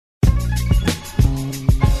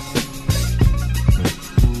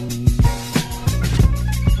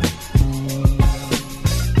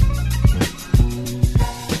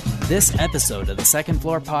This episode of the Second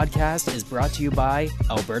Floor Podcast is brought to you by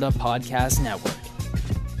Alberta Podcast Network.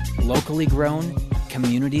 Locally grown,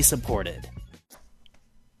 community supported.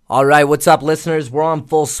 All right, what's up, listeners? We're on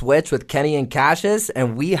Full Switch with Kenny and Cassius,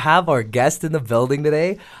 and we have our guest in the building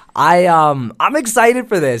today. I'm excited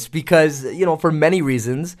for this because, for many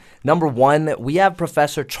reasons. Number one, we have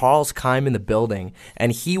Professor Charles Keim in the building,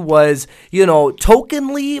 and he was,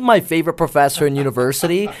 tokenly my favorite professor in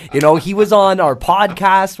university. He was on our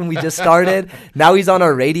podcast when we just started. Now he's on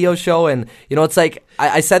our radio show, and, it's like,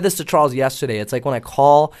 I said this to Charles yesterday. It's like when I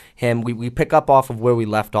call him, we pick up off of where we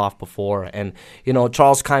left off before, and,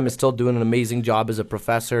 Charles Keim is still doing an amazing job as a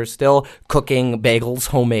professor, still cooking bagels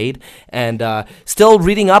homemade, and still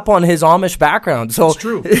reading up on his Amish background. So it's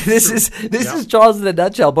true. This is Charles in a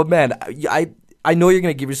nutshell. But man, I know you're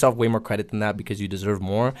going to give yourself way more credit than that because you deserve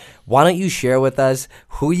more. Why don't you share with us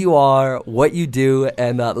who you are, what you do,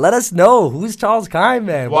 and let us know who's Charles Keim,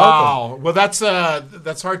 man. Wow. Welcome. Well,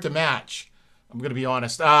 that's hard to match. I'm going to be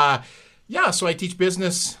honest. So I teach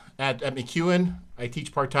business at MacEwan. I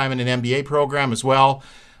teach part-time in an MBA program as well.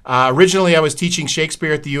 Originally, I was teaching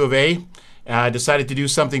Shakespeare at the U of A. I decided to do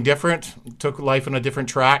something different, took life on a different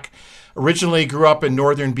track. Originally grew up in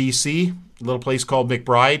northern BC, a little place called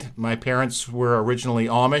McBride. My parents were originally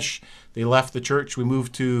Amish. They left the church. We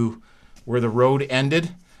moved to where the road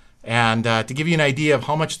ended. And to give you an idea of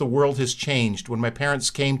how much the world has changed, when my parents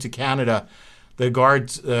came to Canada,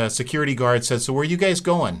 the security guard said, "So where are you guys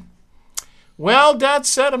going?" "Well," Dad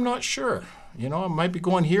said, "I'm not sure. I might be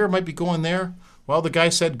going here, might be going there." Well, the guy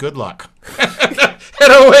said, "Good luck."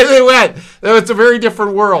 And away they went. It's a very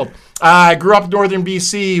different world. I grew up in northern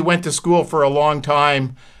BC, went to school for a long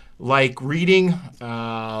time, like reading,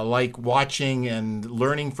 like watching and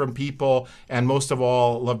learning from people, and most of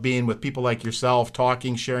all, love being with people like yourself,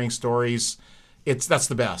 talking, sharing stories. That's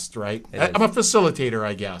the best, right? I'm a facilitator,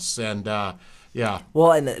 I guess, and yeah.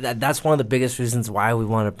 Well, and that's one of the biggest reasons why we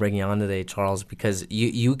want to bring you on today, Charles, because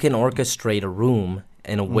you can orchestrate a room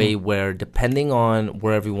in a way where, depending on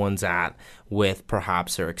where everyone's at with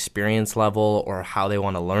perhaps their experience level or how they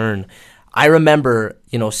want to learn. I remember,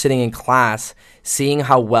 sitting in class, seeing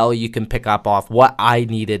how well you can pick up off what I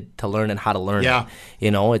needed to learn and how to learn Yeah.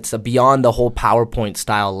 it. It's beyond the whole PowerPoint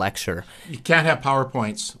style lecture. You can't have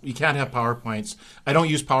PowerPoints. I don't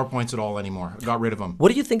use PowerPoints at all anymore. I got rid of them.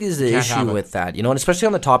 What do you think is the Can't have issue it. with that? And especially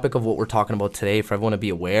on the topic of what we're talking about today, for everyone to be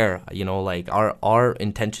aware, like our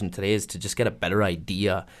intention today is to just get a better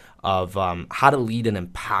idea of how to lead an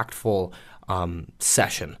impactful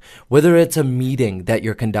session, whether it's a meeting that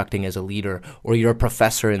you're conducting as a leader, or you're a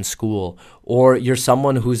professor in school, or you're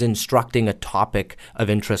someone who's instructing a topic of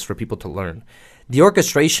interest for people to learn. The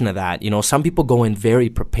orchestration of that, some people go in very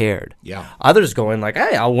prepared. Yeah. Others go in like,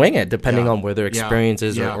 hey, I'll wing it, depending on where their experience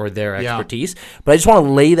is or their Yeah. expertise. But I just want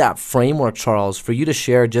to lay that framework, Charles, for you to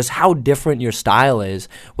share just how different your style is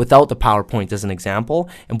without the PowerPoint as an example,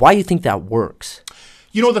 and why you think that works.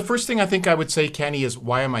 The first thing I think I would say, Kenny, is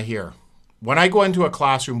why am I here? When I go into a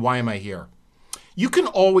classroom, why am I here? You can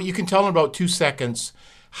tell in about 2 seconds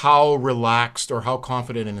how relaxed or how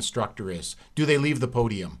confident an instructor is. Do they leave the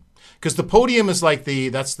podium? Because the podium is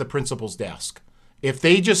that's the principal's desk. If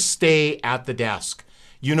they just stay at the desk,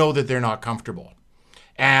 you know that they're not comfortable.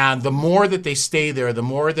 And the more that they stay there, the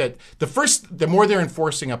more they're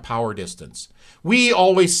enforcing a power distance. We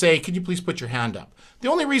always say, "Could you please put your hand up?" The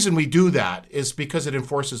only reason we do that is because it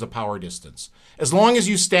enforces a power distance. As long as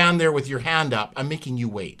you stand there with your hand up, I'm making you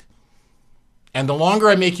wait. And the longer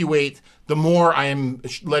I make you wait, the more I am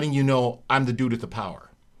letting you know I'm the dude with the power.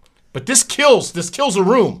 But this kills a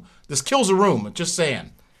room. Just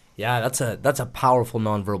saying. Yeah, that's a powerful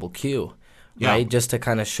nonverbal cue, right? Yeah. Just to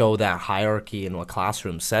kind of show that hierarchy in a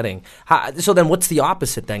classroom setting. So then what's the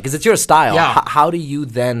opposite then? Because it's your style. Yeah. How do you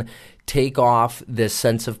then take off this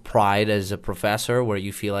sense of pride as a professor where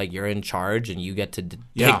you feel like you're in charge and you get to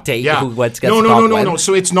dictate what gets talked when? No.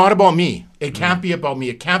 So it's not about me. It can't be about me.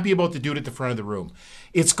 It can't be about the dude at the front of the room.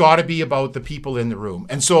 It's got to be about the people in the room.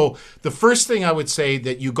 And so the first thing I would say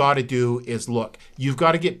that you got to do is, look, you've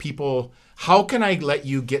got to get people. How can I let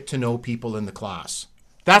you get to know people in the class?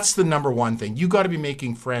 That's the number one thing. You got to be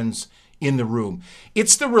making friends in the room.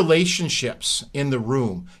 It's the relationships in the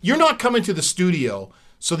room. You're not coming to the studio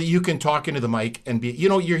so that you can talk into the mic and be,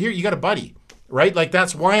 you're here, you got a buddy, right? Like,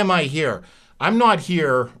 that's why am I here? I'm not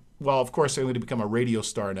here. Well, of course, I'm going to become a radio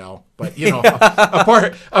star now. But,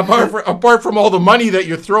 apart from all the money that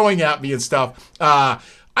you're throwing at me and stuff,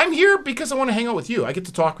 I'm here because I want to hang out with you. I get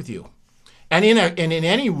to talk with you. And in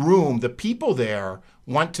any room, the people there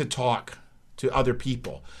want to talk to other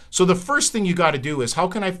people. So the first thing you got to do is, how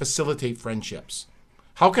can I facilitate friendships?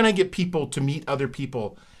 How can I get people to meet other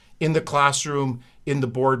people in the classroom, in the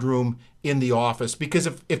boardroom, in the office. Because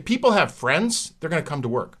if people have friends, they're going to come to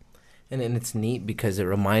work. And it's neat because it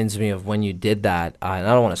reminds me of when you did that. And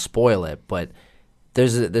I don't want to spoil it, but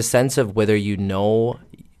there's the sense of whether you know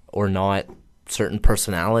or not certain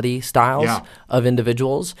personality styles of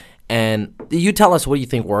individuals. And you tell us what you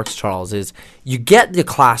think works, Charles, is you get the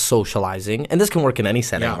class socializing, and this can work in any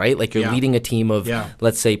setting, right? Like you're leading a team of,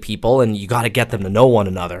 let's say, people, and you got to get them to know one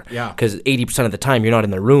another. Because 80% of the time, you're not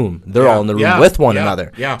in the room. They're all in the room with one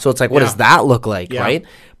another. So it's like, what does that look like, right?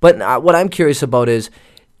 But what I'm curious about is,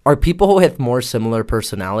 are people who have more similar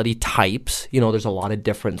personality types, there's a lot of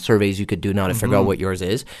different surveys you could do now to figure out what yours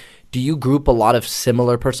is. Do you group a lot of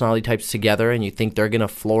similar personality types together and you think they're going to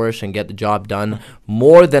flourish and get the job done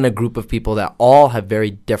more than a group of people that all have very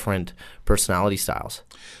different personality styles?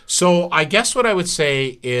 So I guess what I would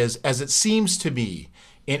say is, as it seems to me,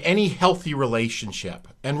 in any healthy relationship,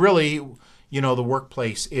 and really, the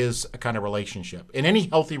workplace is a kind of relationship. In any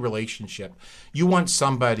healthy relationship, you want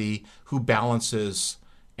somebody who balances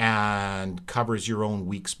and covers your own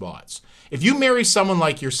weak spots. If you marry someone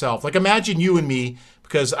like yourself, like imagine you and me,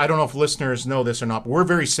 because I don't know if listeners know this or not, but we're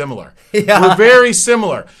very similar. We're very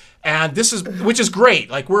similar. And which is great.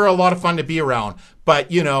 Like, we're a lot of fun to be around.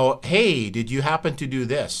 But, hey, did you happen to do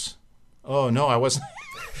this? Oh, no, I wasn't.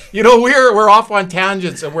 We're off on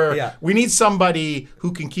tangents, and we need somebody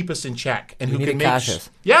who can keep us in check and who can make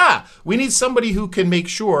we need somebody who can make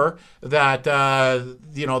sure that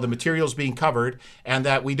the material's being covered, and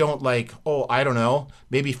that we don't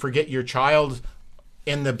maybe forget your child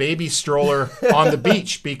in the baby stroller on the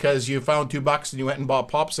beach because you found $2 and you went and bought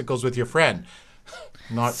popsicles with your friend.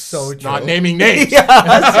 Not naming names.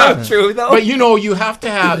 That's so true, though. But you have to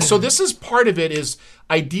have. So this is part of it. Is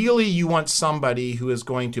ideally you want somebody who is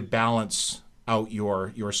going to balance out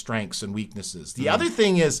your strengths and weaknesses. The other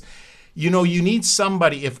thing is, you need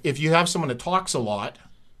somebody. If you have someone that talks a lot,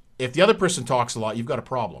 if the other person talks a lot, you've got a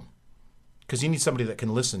problem, because you need somebody that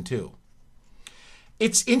can listen too.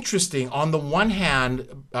 It's interesting. On the one hand,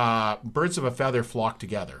 birds of a feather flock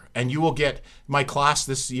together. And you will get my class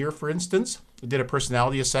this year, for instance, did a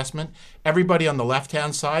personality assessment. Everybody on the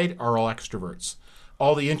left-hand side are all extroverts.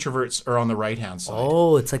 All the introverts are on the right-hand side.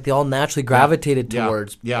 Oh, it's like they all naturally gravitated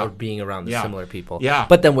towards or being around the similar people. Yeah.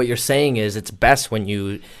 But then what you're saying is it's best when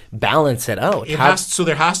you balance it out. So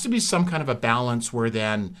there has to be some kind of a balance where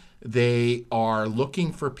then they are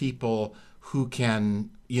looking for people who can,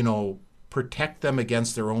 protect them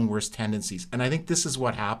against their own worst tendencies. And I think this is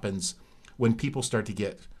what happens when people start to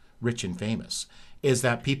get rich and famous, is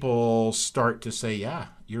that people start to say, yeah,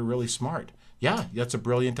 you're really smart. Yeah, that's a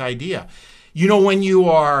brilliant idea. When you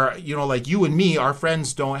are, like you and me, our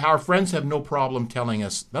friends have no problem telling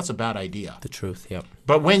us that's a bad idea. The truth, yeah.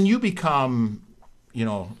 But when you become,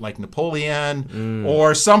 like Napoleon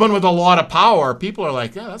or someone with a lot of power, people are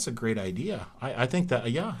like, yeah, that's a great idea. I think that,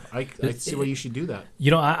 I see why you should do that.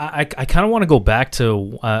 I kind of want to go back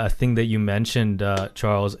to a thing that you mentioned,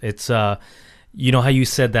 Charles. It's, how you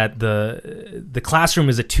said that the classroom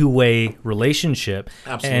is a two-way relationship.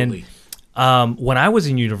 Absolutely. And when I was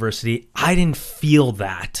in university, I didn't feel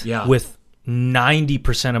that with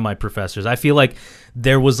 90% of my professors. I feel like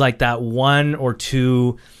there was like that one or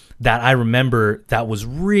two that I remember that was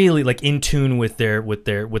really like in tune with their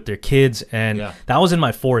kids, and that was in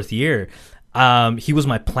my fourth year. He was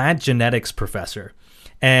my plant genetics professor,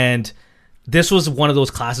 and this was one of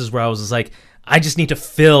those classes where I was just like, I just need to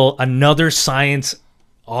fill another science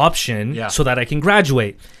option so that I can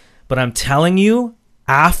graduate. But I'm telling you,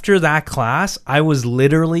 after that class, I was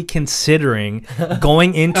literally considering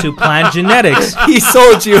going into plant genetics. He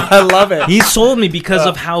sold you. I love it. He sold me because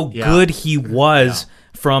of how good he was.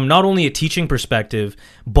 From not only a teaching perspective,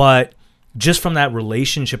 but just from that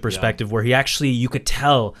relationship perspective, where you could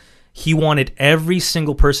tell he wanted every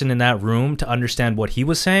single person in that room to understand what he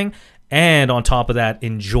was saying, and on top of that,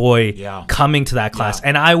 enjoy coming to that class.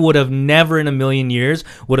 And I would have never in a million years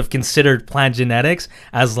would have considered plant genetics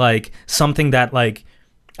as like something that like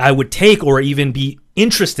I would take or even be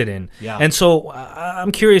interested in. And so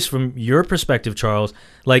I'm curious from your perspective, Charles,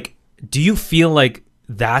 like, do you feel like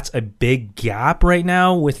that's a big gap right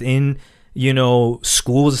now within,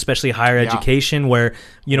 schools, especially higher education, where,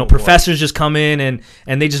 professors just come in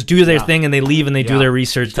and they just do their thing and they leave and they do their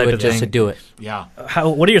research type of thing. Just to do it. Yeah.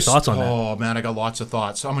 What are your thoughts on that? Oh, man, I got lots of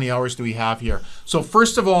thoughts. How many hours do we have here? So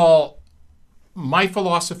first of all, my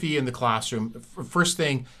philosophy in the classroom, first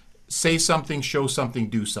thing, say something, show something,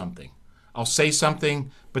 do something. I'll say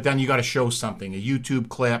something, but then you got to show something, a YouTube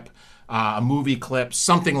clip, a movie clip,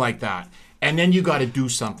 something like that. And then you got to do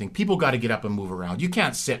something. People got to get up and move around. You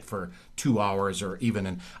can't sit for 2 hours or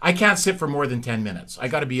I can't sit for more than 10 minutes. I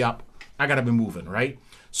got to be up. I got to be moving, right?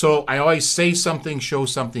 So I always say something, show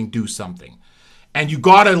something, do something. And you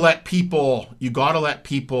got to let people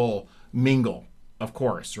mingle, of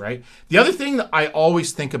course, right? The other thing that I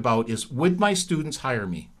always think about is, would my students hire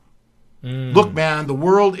me? Look, man, the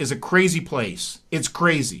world is a crazy place. It's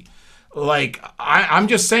crazy. Like, I'm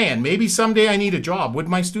just saying, maybe someday I need a job. Would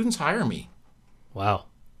my students hire me? Wow.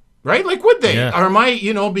 Right? Like, would they? Yeah. Or am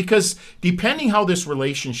I, because depending how this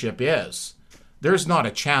relationship is, there's not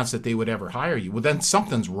a chance that they would ever hire you. Well, then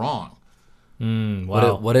something's wrong.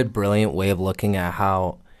 Wow. What a brilliant way of looking at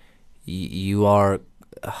how you are,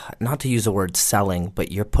 not to use the word selling,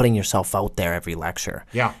 but you're putting yourself out there every lecture.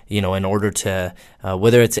 Yeah. In order to,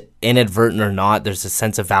 whether it's inadvertent or not, there's a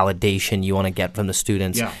sense of validation you want to get from the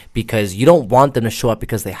students. Yeah. Because you don't want them to show up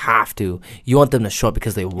because they have to. You want them to show up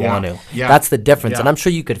because they want to. Yeah. That's the difference. Yeah. And I'm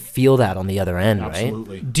sure you could feel that on the other end, right?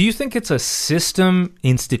 Absolutely. Do you think it's a system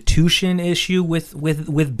institution issue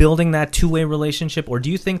with building that two-way relationship, or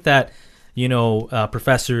do you think that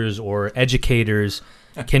professors or educators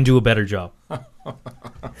can do a better job?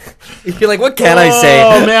 You're like, what can I say?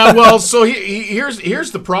 Oh man, well, so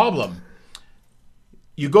here's the problem.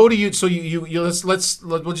 You go to so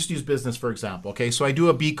we'll just use business for example. Okay, so I do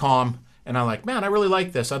a BCom, and I'm like, man, I really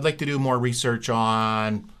like this. I'd like to do more research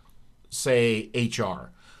on, say,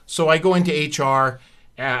 HR. So I go into HR.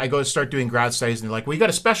 I go to start doing grad studies, and they're like, well, you got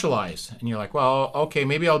to specialize. And you're like, well, okay,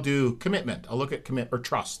 maybe I'll do commitment. I'll look at or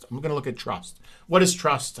trust. I'm going to look at trust. What is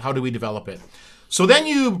trust? How do we develop it? So then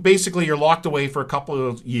you're locked away for a couple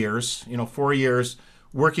of years, 4 years,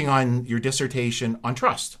 working on your dissertation on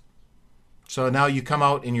trust. So now you come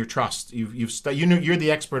out in your trust. You're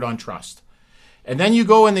the expert on trust. And then you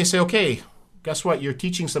go and they say, okay, guess what? You're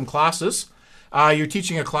teaching some classes. You're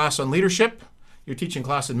teaching a class on leadership. You're teaching a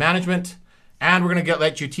class in management. And we're going to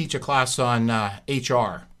let you teach a class on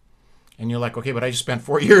HR. And you're like, okay, but I just spent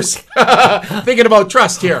 4 years thinking about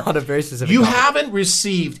trust here. On a very specific You topic. haven't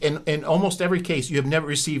received, in almost every case, you have never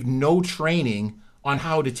received no training on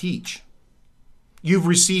how to teach. You've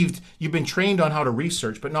been trained on how to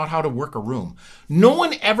research, but not how to work a room. No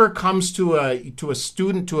one ever comes to a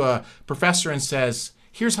student, to a professor and says,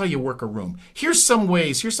 here's how you work a room. Here's some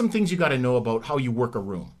things you got to know about how you work a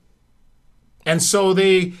room. And so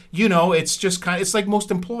it's just it's like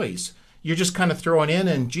most employees. You're just kind of throwing in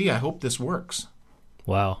and, gee, I hope this works.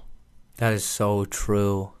 Wow. That is so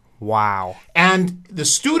true. Wow. And the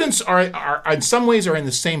students are in some ways are in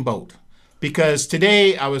the same boat, because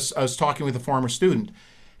today I was talking with a former student,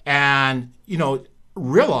 and I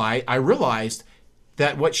realized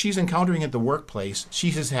that what she's encountering at the workplace,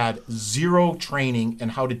 she has had zero training in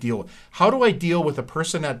how to deal with. How do I deal with a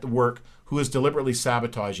person at the work who is deliberately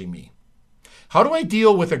sabotaging me? How do I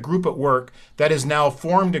deal with a group at work that has now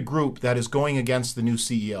formed a group that is going against the new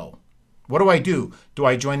CEO? What do I do? Do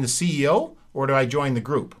I join the CEO or do I join the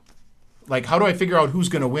group? Like, how do I figure out who's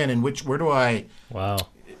going to win and where do I... Wow.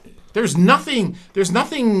 There's nothing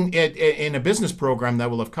in a business program that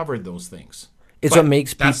will have covered those things. It's But what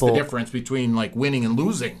makes that's people... the difference between like winning and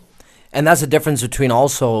losing. And that's the difference between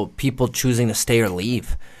also people choosing to stay or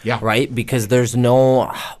leave. Yeah. Right? Because there's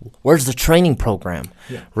where's the training program?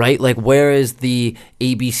 Yeah. Right? Like, where is the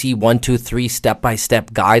ABC 1, 2, 3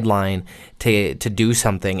 step-by-step guideline to do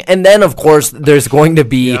something? And then, of course, there's going to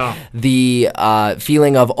be the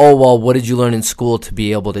feeling of, oh, well, what did you learn in school to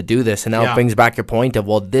be able to do this? And now it brings back your point of,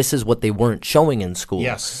 well, this is what they weren't showing in school.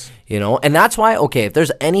 Yes. And that's why, okay, if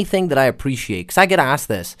there's anything that I appreciate, because I get asked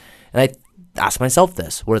this, and I ask myself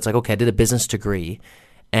this, where it's like, okay, I did a business degree,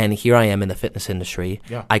 and here I am in the fitness industry.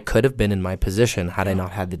 Yeah. I could have been in my position had I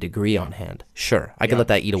not had the degree on hand. Sure, I could Yeah. let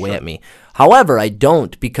that eat away at me. However, I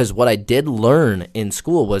don't, because what I did learn in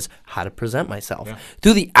school was how to present myself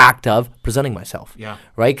through the act of presenting myself. Yeah.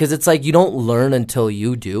 Right? Because it's like you don't learn until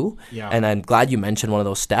you do. Yeah. And I'm glad you mentioned one of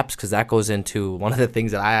those steps, because that goes into one of the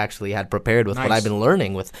things that I actually had prepared with what Nice. I've been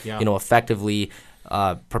learning with, Yeah. effectively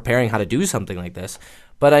preparing how to do something like this.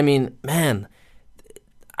 But I mean, man,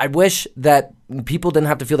 I wish that people didn't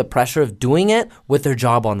have to feel the pressure of doing it with their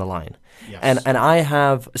job on the line. Yes. And I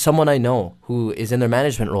have someone I know who is in their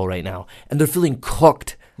management role right now, and they're feeling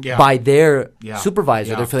cooked by their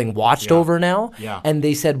supervisor. Yeah. They're feeling watched Yeah. over now. Yeah. And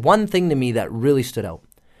they said one thing to me that really stood out.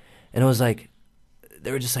 And it was like,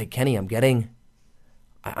 they were just like, Kenny, I'm getting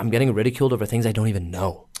ridiculed over things I don't even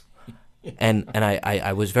know. and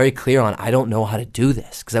I was very clear on, I don't know how to do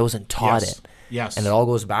this because I wasn't taught Yes. it. Yes. And it all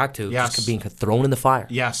goes back to Yes. just being thrown in the fire.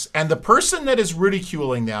 Yes. And the person that is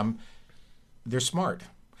ridiculing them, they're smart.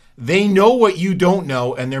 They know what you don't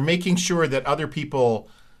know, and they're making sure that other people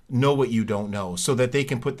know what you don't know so that they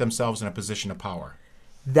can put themselves in a position of power.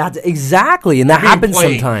 That's exactly, and that Being happens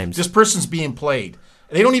played. sometimes. This person's being played.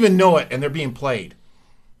 They don't even know it, and they're being played.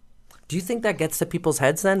 Do you think that gets to people's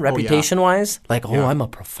heads then, reputation-wise? Like, Yeah. I'm a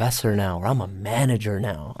professor now, or I'm a manager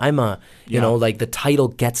now. I'm a, you Yeah. know, like the title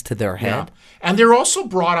gets to their head. And they're also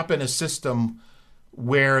brought up in a system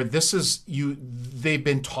where they've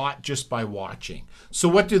been taught just by watching. So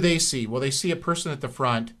what do they see? Well, they see a person at the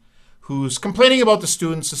front who's complaining about the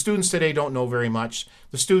students. The students today don't know very much.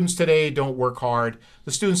 The students today don't work hard.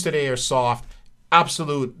 The students today are soft.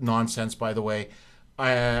 Absolute nonsense, by the way.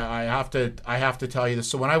 I have to tell you this.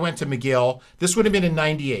 So when I went to McGill, this would have been in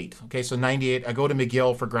 98. Okay, so 98, I go to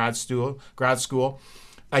McGill for grad school.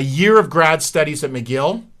 A year of grad studies at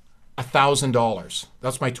McGill, $1,000.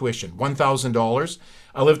 That's my tuition, $1,000.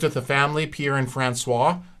 I lived with a family, Pierre and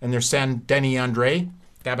Francois, and their son, Denny Andre,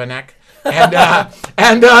 Tabernac. And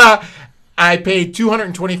I paid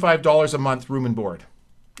 $225 a month room and board.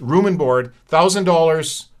 Room and board,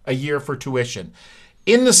 $1,000 a year for tuition.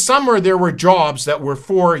 In the summer, there were jobs that were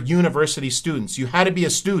for university students. You had to be a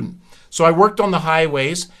student. So I worked on the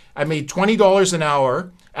highways. I made $20 an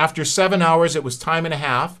hour. After 7 hours, it was time and a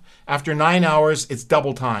half. After 9 hours, it's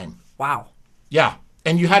double time. Wow. Yeah.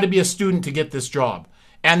 And you had to be a student to get this job.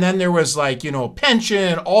 And then there was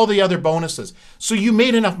pension, all the other bonuses. So you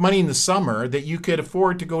made enough money in the summer that you could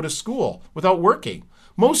afford to go to school without working.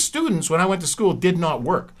 Most students, when I went to school, did not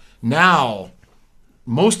work. Now,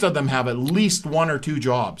 most of them have at least 1 or 2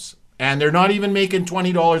 jobs, and they're not even making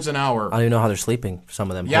 $20 an hour. I don't even know how they're sleeping. Some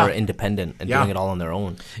of them who are independent and doing it all on their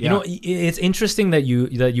own. You know, it's interesting that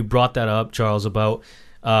you brought that up, Charles, about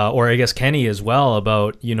or I guess Kenny as well,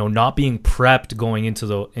 about not being prepped going into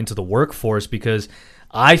the workforce, because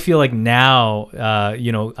I feel like now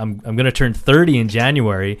I'm going to turn 30 in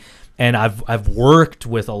January, and I've worked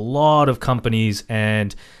with a lot of companies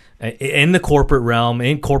and in the corporate realm,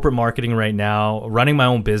 in corporate marketing right now, running my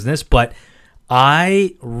own business. But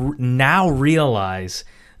I now realize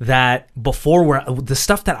that before, the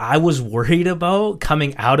stuff that I was worried about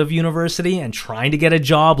coming out of university and trying to get a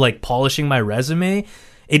job, like polishing my resume,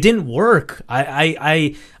 it didn't work.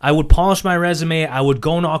 I would polish my resume. I would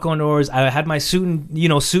go knock on doors. I had my suit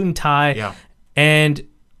and tie, and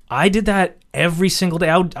I did that every single day.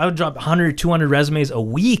 I would drop 100, 200 resumes a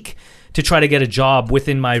week to try to get a job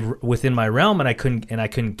within my realm, and I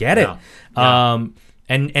couldn't get it.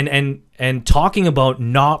 And talking about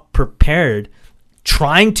not prepared,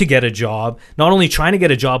 trying to get a job, not only trying to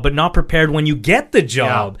get a job, but not prepared when you get the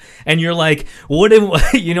job. And you're like,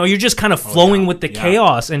 you're just kind of flowing with the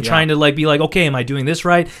chaos and trying to be like, okay, am I doing this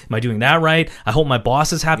right? Am I doing that right? I hope my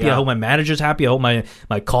boss is happy. I hope my manager's happy. I hope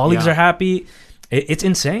my colleagues are happy. It's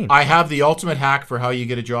insane. I have the ultimate hack for how you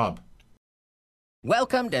get a job.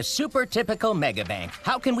 Welcome to Super Typical Megabank.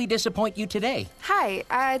 How can we disappoint you today? Hi,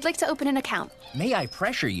 I'd like to open an account. May I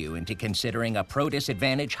pressure you into considering a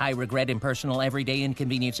pro-disadvantage, high-regret, impersonal, everyday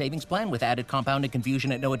inconvenient savings plan with added compounded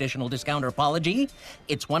confusion at no additional discount or apology?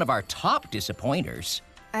 It's one of our top disappointers.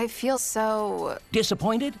 I feel so...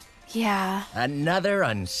 Disappointed? Yeah. Another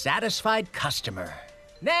unsatisfied customer.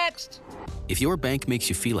 Next! If your bank makes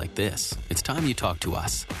you feel like this, it's time you talk to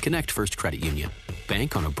us. Connect First Credit Union.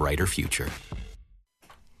 Bank on a brighter future.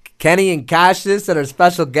 Kenny and Cassius and our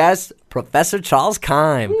special guest, Professor Charles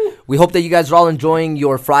Keim. We hope that you guys are all enjoying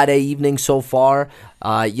your Friday evening so far.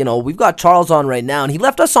 We've got Charles on right now, and he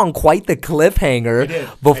left us on quite the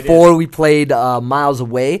cliffhanger before we played Miles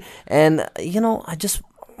Away. And, I just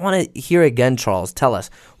want to hear again, Charles, tell us,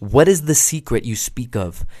 what is the secret you speak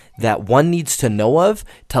of that one needs to know of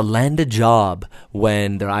to land a job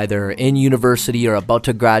when they're either in university or about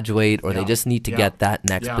to graduate, or they just need to get that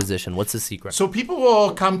next position? What's the secret? So people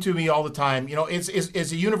will come to me all the time,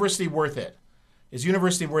 is a university worth it? Is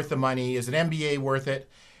university worth the money? Is an MBA worth it?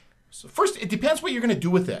 So first, it depends what you're going to do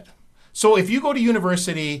with it. So if you go to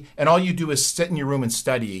university and all you do is sit in your room and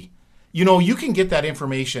study, you can get that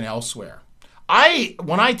information elsewhere.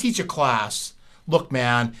 When I teach a class, look,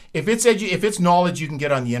 man, if it's knowledge you can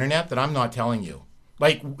get on the internet, then I'm not telling you.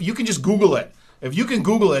 Like, you can just Google it. If you can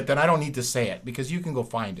Google it, then I don't need to say it, because you can go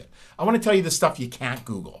find it. I want to tell you the stuff you can't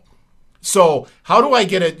Google. So how do I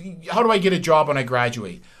get a job when I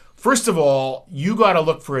graduate? First of all, you got to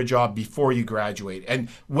look for a job before you graduate. And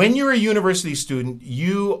when you're a university student,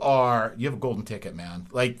 you have a golden ticket, man.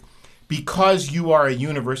 Like, because you are a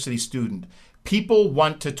university student, people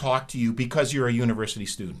want to talk to you because you're a university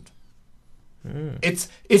student.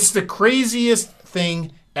 It's the craziest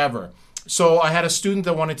thing ever. So I had a student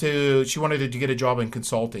that wanted to get a job in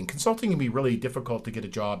consulting. Consulting can be really difficult to get a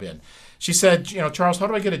job in. She said, Charles, how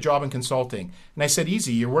do I get a job in consulting? And I said,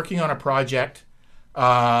 easy. You're working on a project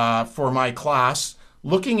for my class,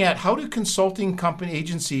 looking at how do consulting company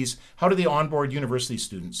agencies, how do they onboard university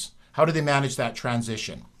students? How do they manage that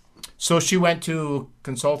transition? So she went to a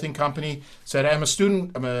consulting company, said, I'm a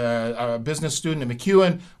student, I'm a business student at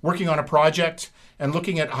MacEwan, working on a project and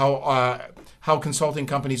looking at how consulting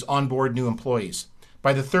companies onboard new employees.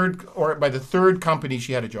 By the third company,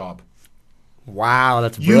 she had a job. Wow,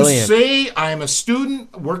 that's brilliant. You say I'm a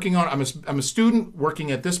student working on I'm a student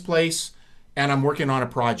working at this place and I'm working on a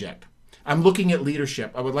project. I'm looking at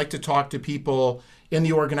leadership. I would like to talk to people in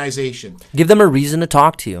the organization. Give them a reason to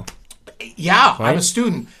talk to you. Yeah, right? I'm a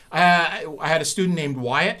student. I had a student named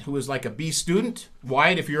Wyatt who was like a B student.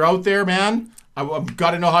 Wyatt, if you're out there, man, I've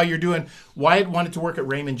got to know how you're doing. Wyatt wanted to work at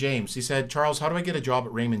Raymond James. He said, Charles, how do I get a job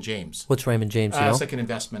at Raymond James? What's Raymond James? It's like an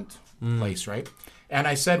investment place, right? And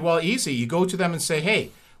I said, well, easy. You go to them and say,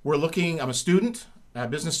 hey, I'm a student, a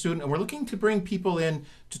business student, and we're looking to bring people in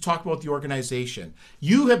to talk about the organization.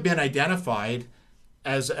 You have been identified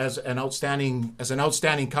as an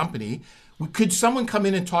outstanding company. Could someone come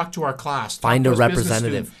in and talk to our class? Find a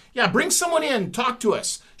representative. Yeah, bring someone in, talk to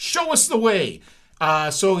us, show us the way.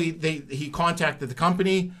 So he contacted the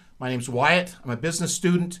company. My name's Wyatt. I'm a business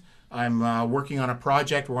student. I'm working on a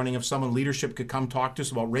project. We're wondering if someone leadership could come talk to us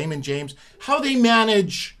about Raymond James, how they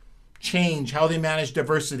manage change, how they manage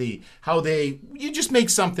diversity, you just make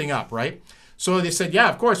something up, right? So they said, yeah,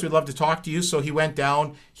 of course, we'd love to talk to you. So he went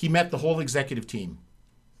down. He met the whole executive team,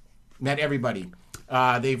 met everybody.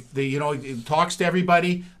 He talks to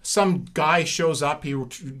everybody. Some guy shows up. He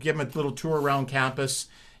give him a little tour around campus,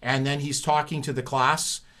 and then he's talking to the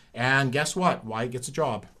class. And guess what? Wyatt gets a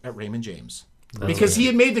job at Raymond James because he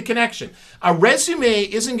had made the connection. A resume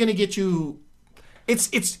isn't going to get you. It's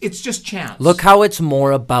just chance. Look how it's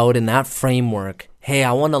more about in that framework. Hey,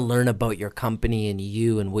 I want to learn about your company and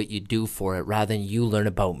you and what you do for it rather than you learn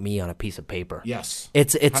about me on a piece of paper. Yes.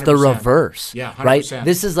 It's 100%. the reverse. Yeah, 100%. Right?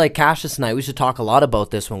 This is like Cassius and I. We should talk a lot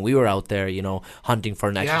about this when we were out there, hunting for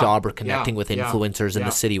our next job or connecting with influencers in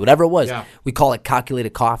the city, whatever it was. Yeah. We call it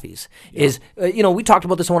calculated coffees. We talked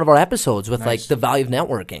about this in one of our episodes with like the value of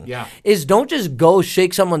networking. Yeah. Is don't just go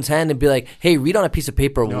shake someone's hand and be like, hey, read on a piece of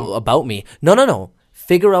paper about me. No.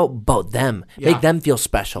 Figure out about them. Yeah. Make them feel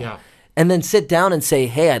special. Yeah. And then sit down and say,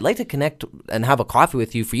 hey, I'd like to connect and have a coffee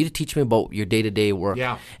with you for you to teach me about your day-to-day work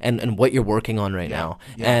and what you're working on right now.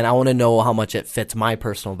 Yeah. And I want to know how much it fits my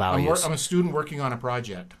personal values. I'm a student working on a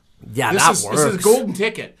project. Yeah, this works. This is a golden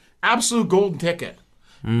ticket. Absolute golden ticket.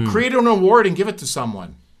 Create an award and give it to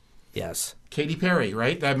someone. Yes. Katy Perry,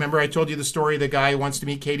 right? I remember I told you the story of the guy who wants to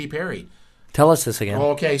meet Katy Perry. Tell us this again.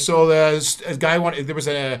 Okay, so there was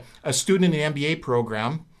a student in the MBA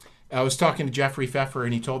program. I was talking to Jeffrey Pfeffer,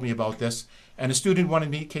 and he told me about this. And a student wanted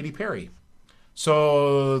to meet Katy Perry.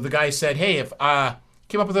 So the guy said, hey, if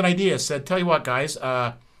came up with an idea, said, tell you what, guys,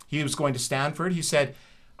 he was going to Stanford. He said,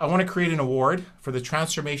 I want to create an award for the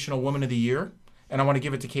Transformational Woman of the Year, and I want to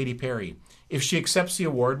give it to Katy Perry. If she accepts the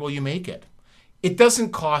award, will you make it? It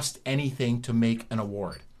doesn't cost anything to make an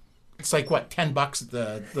award. It's like, what, $10 at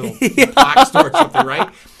the little plaque store or something,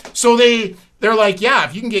 right? So they're like, yeah,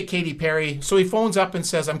 if you can get Katy Perry. So he phones up and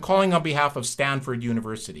says, I'm calling on behalf of Stanford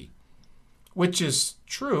University, which is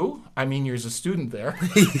true. I mean, you're a student there.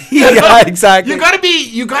 Yeah, exactly. You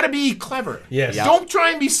gotta be clever. Yes. Yeah. Don't try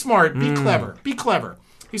and be smart. Be clever. Be clever.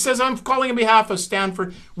 He says, I'm calling on behalf of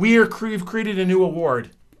Stanford. We've created a new award.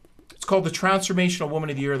 It's called the Transformational Woman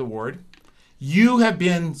of the Year Award. You have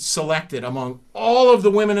been selected among all of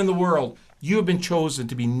the women in the world. You have been chosen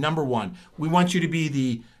to be number one. We want you to be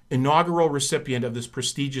the inaugural recipient of this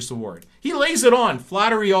prestigious award. He lays it on.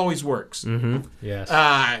 Flattery always works. Mm-hmm. Yes.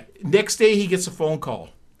 Next day, he gets a phone call.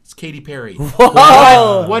 It's Katy Perry.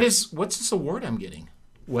 Whoa! What's this award I'm getting?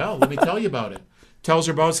 Well, let me tell you about it. Tells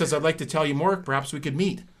her about it, says, I'd like to tell you more. Perhaps we could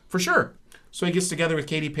meet. For sure. So he gets together with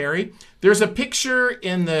Katy Perry. There's a picture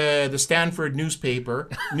in the Stanford newsletter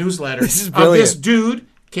of this dude,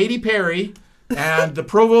 Katy Perry, and the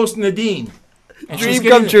provost and the dean. And Dream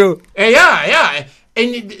come true. Yeah.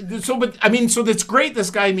 And so that's great. This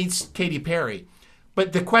guy meets Katy Perry,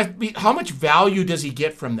 but the question: how much value does he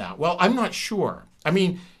get from that? Well, I'm not sure. I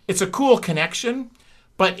mean, it's a cool connection,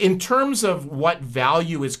 but in terms of what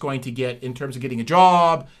value it's going to get, in terms of getting a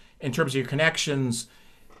job, in terms of your connections.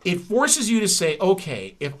 It forces you to say,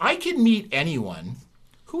 okay, if I could meet anyone,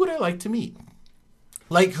 who would I like to meet?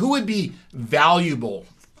 Like, who would be valuable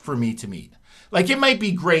for me to meet? Like, it might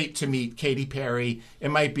be great to meet Katy Perry. It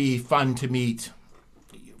might be fun to meet,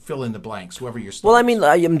 fill in the blanks, whoever you're Well, I mean,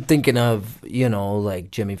 I'm thinking of, like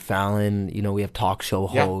Jimmy Fallon. We have talk show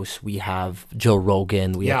hosts. We have Joe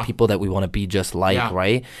Rogan. We have people that we want to be just like,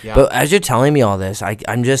 right? Yeah. But as you're telling me all this,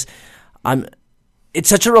 it's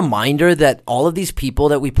such a reminder that all of these people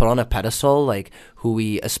that we put on a pedestal, like who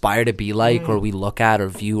we aspire to be like, or we look at or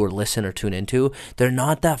view or listen or tune into, they're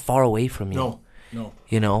not that far away from you. No.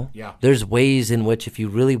 You know? Yeah. There's ways in which if you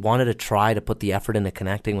really wanted to try to put the effort into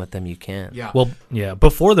connecting with them, you can. Yeah. Well, yeah.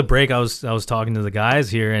 Before the break, I was talking to the guys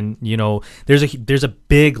here, and you know, there's a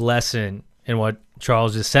big lesson in what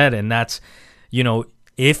Charles just said, and that's, you know,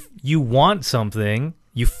 if you want something,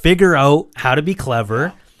 you figure out how to be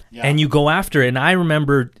clever, and you go after it. And I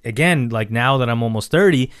remember, again, like now that I'm almost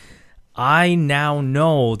 30, I now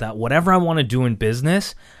know that whatever I want to do in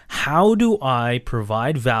business, how do I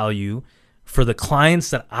provide value for the clients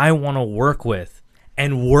that I want to work with,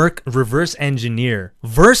 and reverse engineer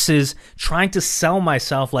versus trying to sell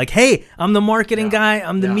myself like, hey, I'm the marketing guy,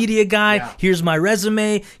 I'm the media guy, here's my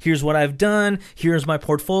resume, here's what I've done, here's my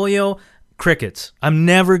portfolio. Crickets. I'm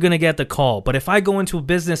never going to get the call. But if I go into a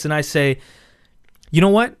business and I say, you know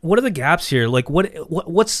what are the gaps here? Like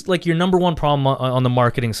what's like your number one problem on the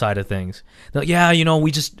marketing side of things? Like, yeah, you know,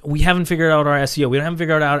 we haven't figured out our SEO. We haven't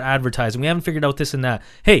figured out advertising. We haven't figured out this and that.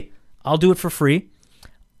 Hey, I'll do it for free.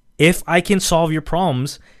 If I can solve your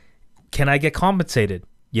problems, can I get compensated?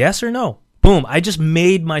 Yes or no? Boom. I just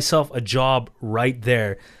made myself a job right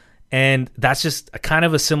there. And that's just a kind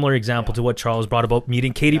of a similar example to what Charles brought about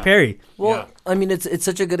meeting Katy Perry. Well, I mean, it's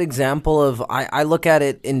such a good example of, I look at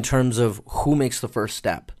it in terms of who makes the first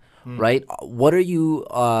step. Right? What are you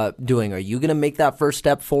doing? Are you going to make that first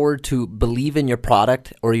step forward to believe in your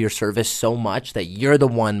product or your service so much that you're the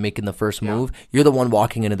one making the first move? You're the one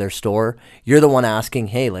walking into their store. You're the one asking,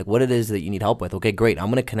 hey, like what it is that you need help with. Okay, great. I'm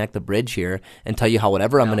going to connect the bridge here and tell you how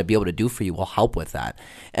whatever I'm going to be able to do for you will help with that.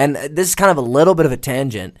 And this is kind of a little bit of a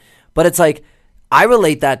tangent, but it's like I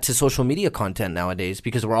relate that to social media content nowadays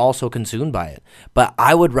because we're all so consumed by it. But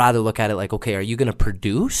I would rather look at it like, okay, are you going to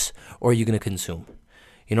produce or are you going to consume?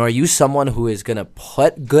 You know, are you someone who is going to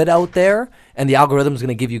put good out there and the algorithm is going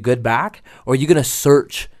to give you good back? Or are you going to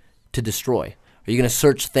search to destroy? Are you going to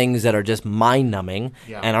search things that are just mind-numbing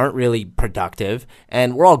and aren't really productive?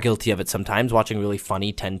 And we're all guilty of it sometimes, watching really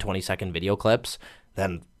funny 10, 20-second video clips.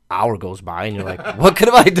 Then hour goes by and you're like, what could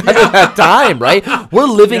have I done at that time, right? We're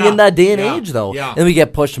living in that day and age, though. And we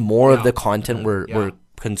get pushed more of the content we're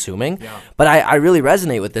consuming. But I really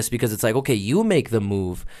resonate with this because it's like, okay, you make the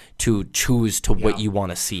move to choose to what you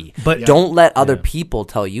want to see, but don't let other people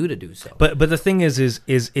tell you to do so. But the thing is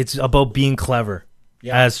it's about being clever.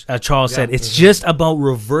 As Charles said, it's just about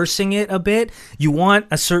reversing it a bit. You want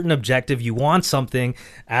a certain objective. You want something.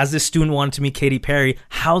 As this student wanted to meet Katy Perry,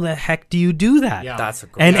 how the heck do you do that? That's a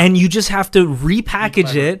cool and you just have to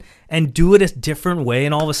repackage it and do it a different way,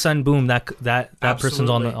 and all of a sudden, boom, that person's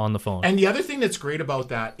on the phone. And the other thing that's great about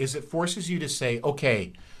that is it forces you to say,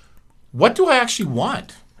 okay, what do I actually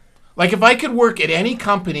want? Like if I could work at any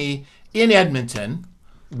company in Edmonton,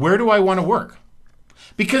 where do I want to work?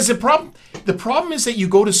 Because the problem is that you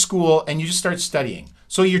go to school and you just start studying.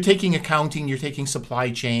 So you're taking accounting, you're taking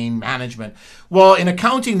supply chain management. Well, in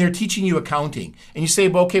accounting, they're teaching you accounting. And you say,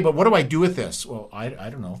 well, okay, but what do I do with this? Well, I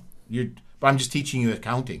don't know. But I'm just teaching you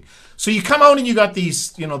accounting. So you come out and you got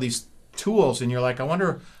these, these tools, and you're like, I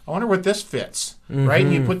wonder what this fits, right?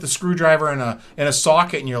 And you put the screwdriver in a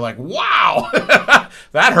socket, and you're like, wow,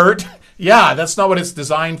 that hurt. Yeah, that's not what it's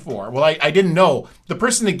designed for. Well, I didn't know. The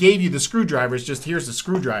person that gave you the screwdriver is just, here's the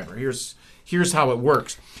screwdriver. Here's how it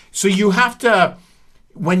works. So you have to,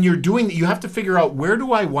 when you're doing, you have to figure out, where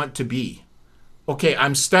do I want to be? Okay,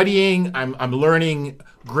 I'm studying, I'm learning,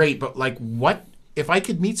 great, but like what, if I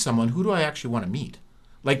could meet someone, who do I actually want to meet?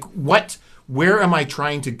 Like where am I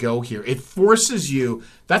trying to go here? It forces you,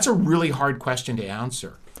 that's a really hard question to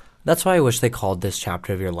answer. That's why I wish they called this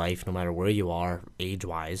chapter of your life, no matter where you are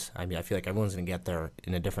age-wise. I mean, I feel like everyone's going to get there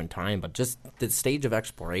in a different time, but just the stage of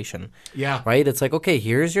exploration. Yeah. Right? It's like, okay,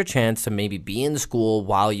 here's your chance to maybe be in school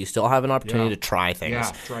while you still have an opportunity to try things.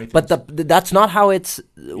 Yeah, try things. But that's not how it's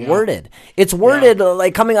worded. It's worded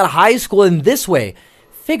like coming out of high school in this way.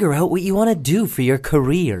 Figure out what you want to do for your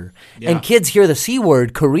career. And kids hear the C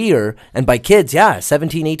word, career, and by kids,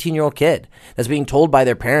 17, 18-year-old kid that's being told by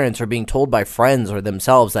their parents or being told by friends or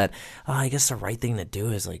themselves that, I guess the right thing to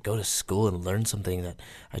do is like go to school and learn something that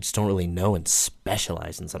I just don't really know and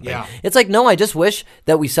specialize in something. Yeah. It's like, no, I just wish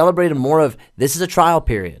that we celebrated more of, this is a trial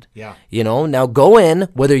period. Yeah. Now go in,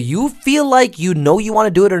 whether you feel like you know you want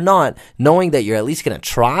to do it or not, knowing that you're at least going to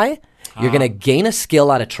try. You're going to gain a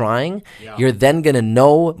skill out of trying. Yeah. You're then going to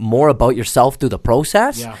know more about yourself through the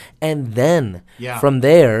process. Yeah. And then Yeah. from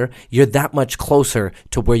there, you're that much closer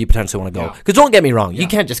to where you potentially want to go. Yeah. Because don't get me wrong, you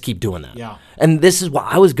can't just keep doing that. Yeah. And this is what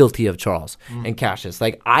I was guilty of, Charles and Cassius.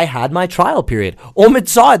 Like, I had my trial period. Omid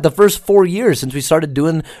saw it the first 4 years since we started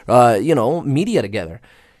doing, media together.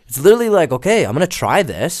 It's literally like, okay, I'm going to try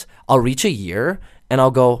this. I'll reach a year and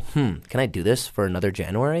I'll go, can I do this for another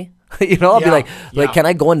January? I'll be like, can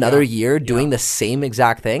I go another year doing the same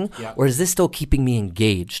exact thing? Yeah. Or is this still keeping me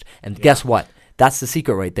engaged? And guess what? That's the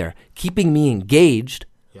secret right there. Keeping me engaged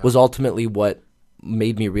was ultimately what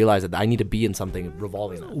made me realize that I need to be in something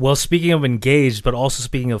revolving around. Well, speaking of engaged, but also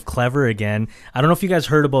speaking of clever again, I don't know if you guys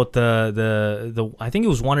heard about the I think it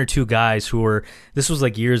was 1 or 2 guys who were, this was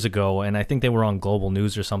like years ago, and I think they were on Global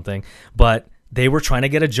News or something, but they were trying to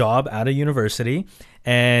get a job at a university,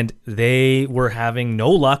 and they were having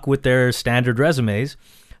no luck with their standard resumes.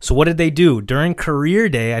 So what did they do? During career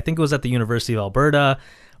day, I think it was at the University of Alberta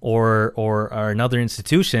or another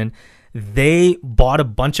institution, they bought a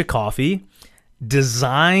bunch of coffee,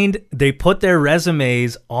 they put their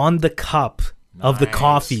resumes on the cup of the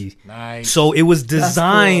coffee. Nice. So it was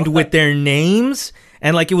designed with their names,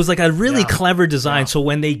 and like it was like a really clever design. So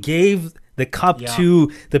when they gave the cup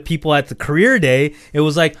to the people at the career day, it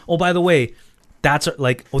was like, oh, by the way, that's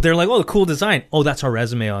like, oh, they're like, oh, the cool design. Oh, that's our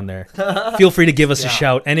resume on there. Feel free to give us a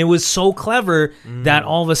shout. And it was so clever that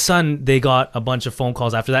all of a sudden they got a bunch of phone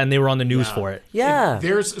calls after that, and they were on the news for it. Yeah.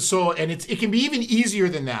 It can be even easier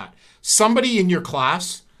than that. Somebody in your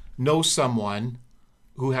class knows someone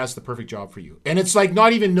who has the perfect job for you. And it's like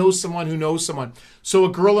not even knows someone who knows someone. So a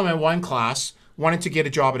girl in my one class wanted to get a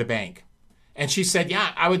job at a bank. And she said,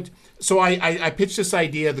 yeah, I would. So I pitched this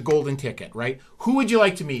idea, the golden ticket, right? Who would you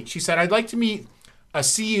like to meet? She said, I'd like to meet a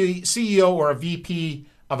CEO or a VP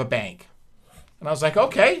of a bank. And I was like,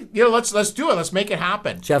 okay, let's do it. Let's make it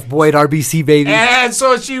happen. Jeff Boyd, RBC, baby. And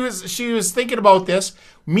so she was thinking about this.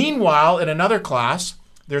 Meanwhile, in another class,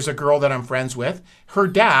 there's a girl that I'm friends with. Her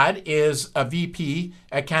dad is a VP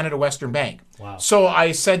at Canada Western Bank. Wow. So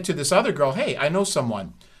I said to this other girl, hey, I know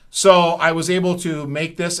someone. So I was able to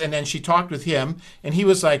make this, and then she talked with him, and he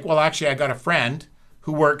was like, well, actually, I got a friend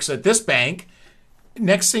who works at this bank.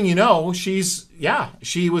 Next thing you know, she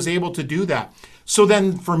was able to do that. So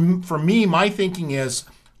then for me, my thinking is,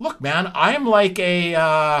 look, man, I'm like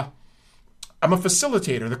I'm a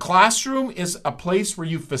facilitator. The classroom is a place where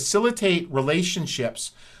you facilitate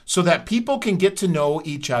relationships so that people can get to know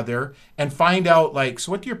each other and find out, like,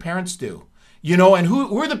 so what do your parents do? And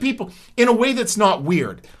who are the people in a way that's not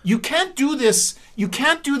weird. You can't do this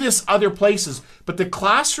other places. But the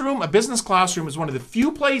classroom, a business classroom, is one of the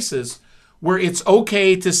few places where it's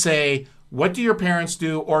okay to say, what do your parents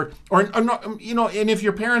do? Or and if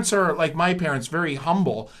your parents are like my parents, very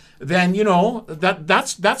humble, then,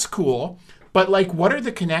 that's cool. But like, what are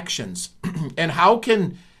the connections? And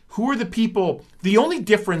who are the people? The only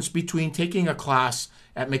difference between taking a class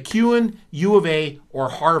at MacEwan, U of A, or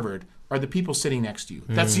Harvard are the people sitting next to you.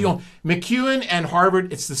 That's the only. MacEwan and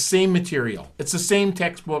Harvard, it's the same material. It's the same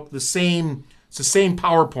textbook, it's the same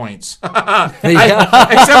PowerPoints.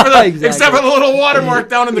 Except for the little watermark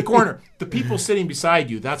down in the corner. The people sitting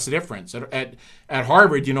beside you, that's the difference. At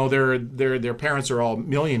Harvard, their parents are all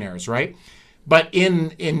millionaires, right? But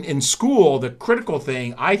in school, the critical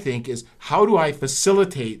thing, I think, is how do I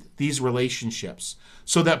facilitate these relationships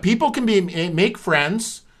so that people can make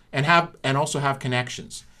friends and also have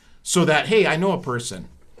connections. So that, hey, I know a person.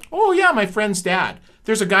 Oh, yeah, my friend's dad.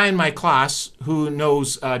 There's a guy in my class who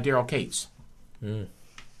knows Daryl Cates.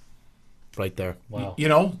 Right there. Wow.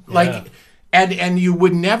 And you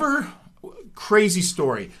would never, crazy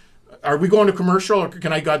story. Are we going to commercial, or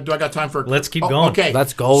do I got time for? Let's keep going. Okay,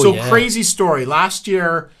 let's go. So crazy story. Last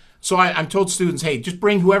year, I'm told students, hey, just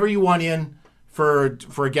bring whoever you want in for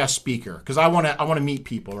a guest speaker because I want to meet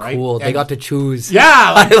people, right? Cool. They got to choose.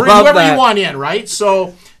 Yeah, bring whoever that. you want in, right?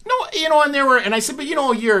 So and I said, but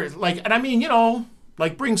you're like, and I mean,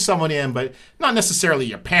 like bring someone in, but not necessarily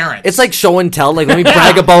your parents. It's like show and tell. Like let me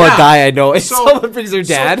brag about a guy I know. If someone brings their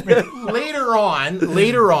dad. Later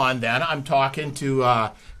on, then I'm talking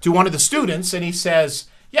to one of the students, and he says,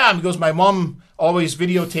 "Yeah," he goes, "My mom always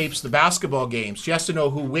videotapes the basketball games. She has to know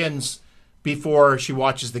who wins before she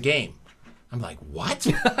watches the game." I'm like, what?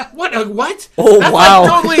 What? Oh,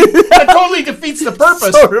 wow. That totally defeats the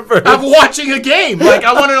purpose of watching a game. Like,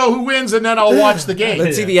 I want to know who wins, and then I'll watch the game.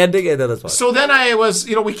 Let's see the ending, and then that's fine. So then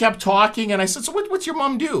we kept talking, and I said, so what's your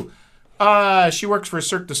mom do? She works for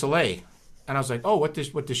Cirque du Soleil. And I was like, oh, what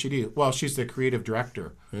does she do? Well, she's the creative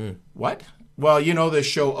director. What? Well, the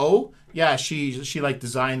show O? Yeah, she like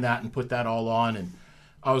designed that and put that all on. And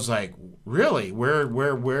I was like, really?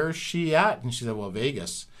 Where's she at? And she said, well,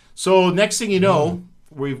 Vegas. So next thing you know,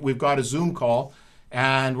 we've got a Zoom call,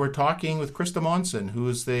 and we're talking with Krista Monson, who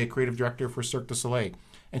is the creative director for Cirque du Soleil.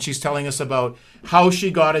 And she's telling us about how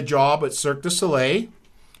she got a job at Cirque du Soleil,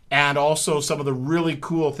 and also some of the really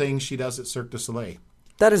cool things she does at Cirque du Soleil.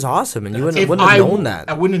 That is awesome, and you wouldn't have known that.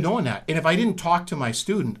 I wouldn't have known that. And if I didn't talk to my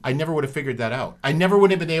student, I never would have figured that out. I never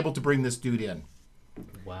would have been able to bring this dude in.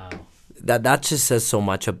 Wow. That just says so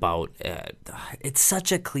much about it's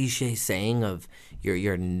such a cliche saying of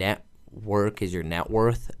your network is your net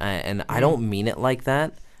worth, and I don't mean it like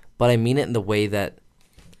that, but I mean it in the way that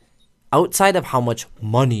outside of how much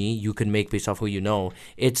money you can make based off who you know,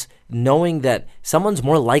 it's knowing that someone's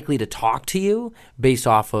more likely to talk to you based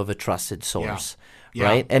off of a trusted source. Yeah.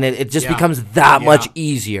 Right? And it just becomes that much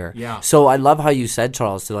easier. Yeah. So I love how you said,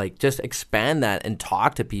 Charles, to like just expand that and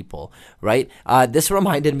talk to people, right? This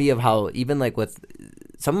reminded me of how even like with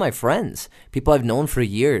some of my friends, people I've known for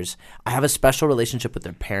years, I have a special relationship with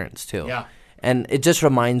their parents too. Yeah. And it just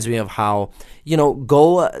reminds me of how,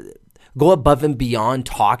 go above and beyond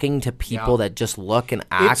talking to people that just look and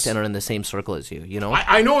act and are in the same circle as you,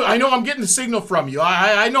 I know I'm getting the signal from you.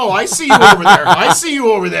 I know. I see you over there. I see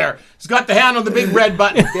you over there. He's got the hand on the big red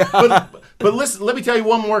button. But listen, let me tell you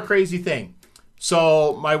one more crazy thing.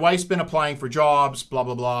 So my wife's been applying for jobs, blah,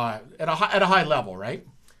 blah, blah, at a high level, right?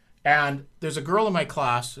 And there's a girl in my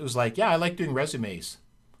class who's like, yeah, I like doing resumes.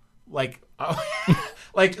 Like,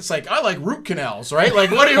 it's like, I like root canals, right? Like,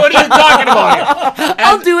 what are you talking about here? And,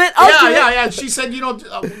 I'll do it. Yeah. And she said,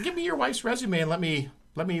 give me your wife's resume and let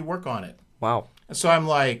me work on it. Wow. And so I'm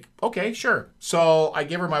like, okay, sure. So I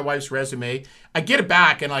give her my wife's resume. I get it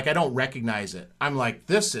back and like I don't recognize it. I'm like,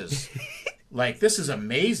 this is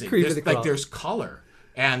amazing. There's color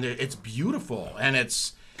and it's beautiful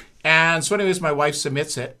and so anyways, my wife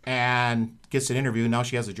submits it and gets an interview. Now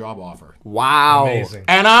she has a job offer. Wow. Amazing.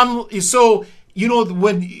 And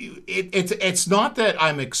when it's not that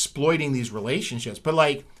I'm exploiting these relationships, but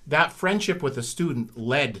like that friendship with a student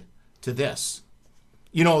led to this.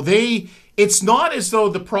 It's not as though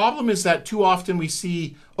the problem is that too often we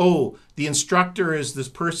see, the instructor is this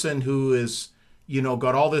person who is,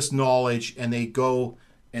 got all this knowledge and they go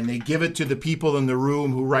and they give it to the people in the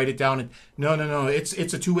room who write it down. And no. It's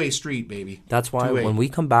a two-way street, baby. That's why when we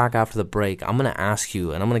come back after the break, I'm going to ask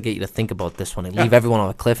you, and I'm going to get you to think about this one and leave everyone on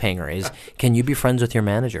a cliffhanger, is can you be friends with your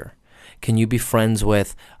manager? Can you be friends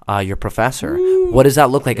with your professor? Ooh. What does that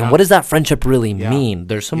look like? And what does that friendship really mean?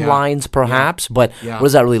 There's some lines perhaps, but what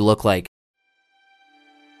does that really look like?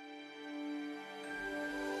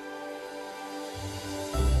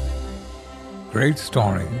 Great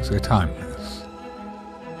stories are timeless.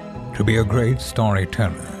 To be a great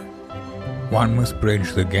storyteller, one must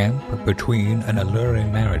bridge the gap between an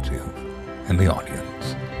alluring narrative and the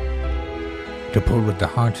audience, to pull at the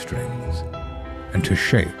heartstrings and to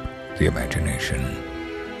shape the imagination.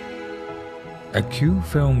 At Q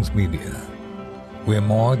Films Media, we're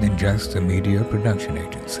more than just a media production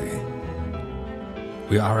agency.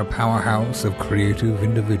 We are a powerhouse of creative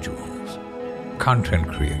individuals, content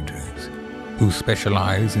creators who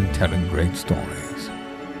specialize in telling great stories.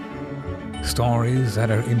 Stories that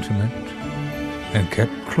are intimate and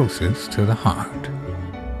kept closest to the heart.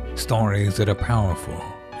 Stories that are powerful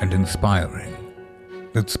and inspiring,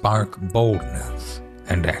 that spark boldness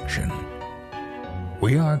and action.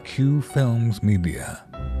 We are Q Films Media.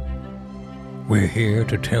 We're here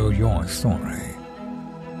to tell your story.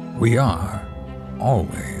 We are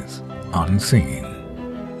always unseen.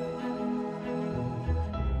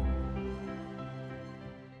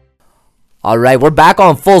 All right, we're back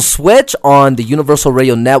on Full Switch on the Universal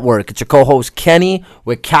Radio Network. It's your co-host Kenny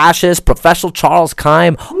with Cassius, Professor Charles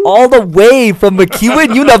Keim, all the way from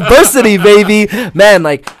MacEwan University, baby. Man,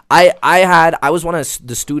 like I was one of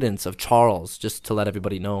the students of Charles, just to let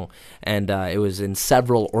everybody know, and it was in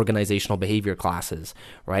several organizational behavior classes,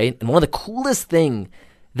 right? And one of the coolest thing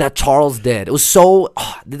that Charles did, it was so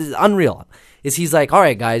this is unreal, is he's like, all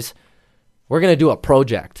right, guys, we're gonna do a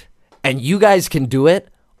project, and you guys can do it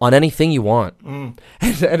on anything you want. And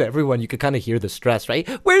everyone, you could kind of hear the stress, right?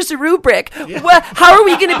 Where's the rubric? How are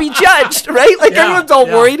we going to be judged, right? Like everyone's all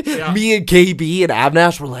worried. Me and KB and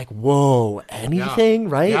Avnash were like, whoa, anything,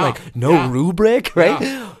 right? Like no rubric,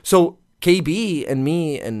 right? So KB and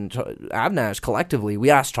me and Avnash collectively, we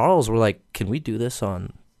asked Charles, we're like, can we do this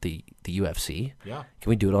on the UFC? Yeah. Can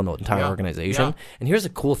we do it on the entire organization? Yeah. And here's the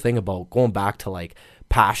cool thing about going back to like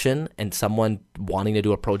passion and someone wanting to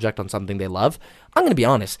do a project on something they love. I'm going to be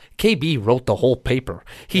honest. KB wrote the whole paper.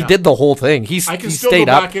 He did the whole thing. I can he still stayed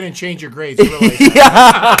go up. back in and change your grades. Really. Whoops.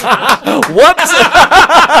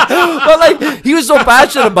 But like, he was so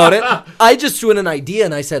passionate about it. I just threw in an idea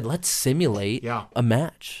and I said, let's simulate a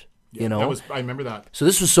match. You know, I remember that. So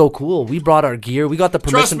this was so cool. We brought our gear. We got the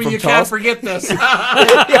permission Trust me, from you Charles. can't forget this.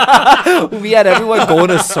 We had everyone go in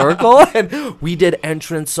a circle, and we did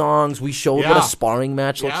entrance songs. We showed what a sparring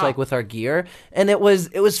match looks like with our gear, and it was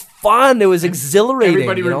fun. It was exhilarating.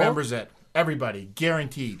 Everybody you know? remembers it. Everybody,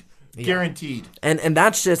 guaranteed, guaranteed. And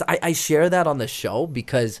that's just I share that on the show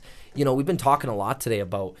because. You know, we've been talking a lot today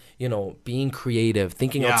about, you know, being creative,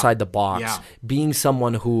 thinking outside the box, being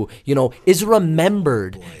someone who, you know, is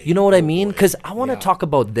remembered. You know what I mean? Because I want to talk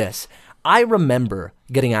about this. I remember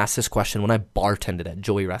getting asked this question when I bartended at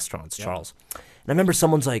Joey Restaurants, Charles. And I remember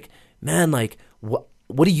someone's like, man, like,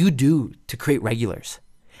 what do you do to create regulars?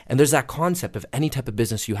 And there's that concept of any type of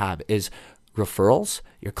business you have is referrals,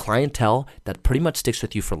 your clientele that pretty much sticks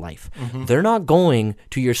with you for life. Mm-hmm. They're not going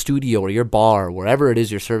to your studio or your bar or wherever it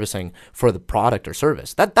is you're servicing for the product or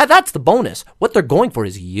service. That's the bonus. What they're going for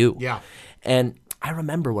is you. Yeah. And I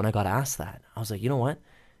remember when I got asked that, I was like, you know what?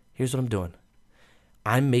 Here's what I'm doing.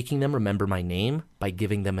 I'm making them remember my name by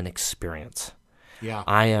giving them an experience. Yeah.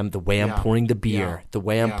 I am the way I'm pouring the beer, the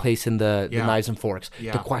way I'm placing the knives and forks,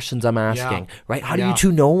 the questions I'm asking, right? How do you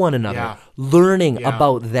two know one another? Learning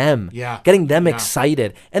about them, getting them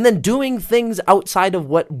excited, and then doing things outside of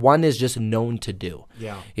what one is just known to do.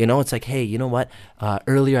 Yeah. You know, it's like, hey, you know what?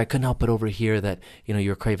 Earlier I couldn't help it over here that, you know,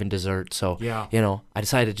 you were craving dessert. So, you know, I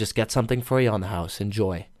decided to just get something for you on the house.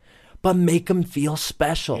 Enjoy. But make them feel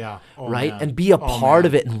special, right? Man. And be a part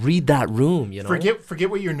of it and read that room, you know? Forget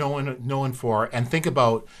what you're known for and think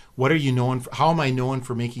about what are you known for? How am I known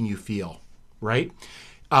for making you feel, right?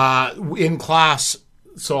 In class,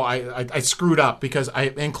 so I screwed up because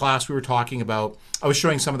in class we were talking about, I was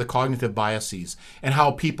showing some of the cognitive biases and how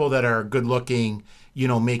people that are good looking, you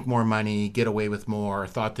know, make more money, get away with more,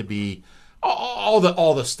 thought to be all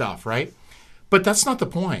the stuff, right? But that's not the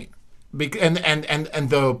point. And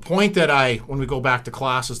the point that when we go back to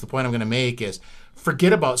classes, the point I'm going to make is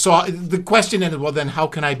forget about. So the question ended, well, then how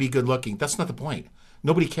can I be good looking? That's not the point.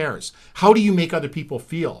 Nobody cares. How do you make other people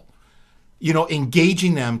feel? You know,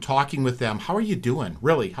 engaging them, talking with them. How are you doing?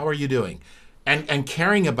 Really, how are you doing? And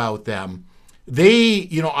caring about them. They,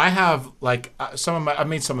 you know, I have like I've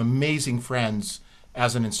made some amazing friends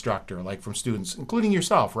as an instructor, like from students, including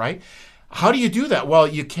yourself, right? How do you do that? Well,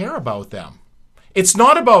 you care about them. It's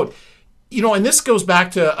not about, you know, and this goes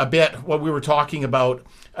back to a bit what we were talking about,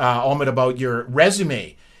 Ahmed, about your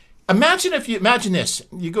resume. Imagine this: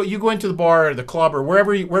 you go into the bar or the club or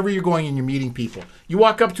wherever you're going and you're meeting people. You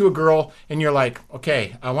walk up to a girl and you're like,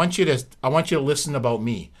 okay, I want you to listen about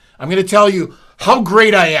me. I'm going to tell you how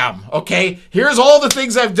great I am. Okay, here's all the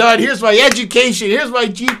things I've done. Here's my education. Here's my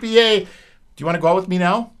GPA. Do you want to go out with me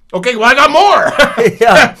now? Okay, well, I got more.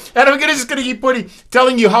 And I'm just going to keep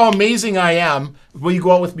telling you how amazing I am. Will you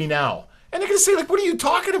go out with me now? And they're going to say, like, what are you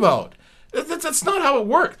talking about? That's not how it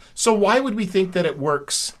works. So why would we think that it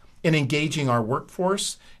works in engaging our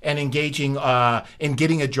workforce and engaging in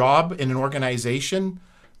getting a job in an organization?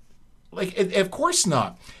 Like, of course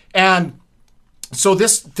not. And so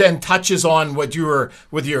this then touches on what you were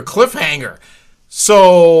with your cliffhanger.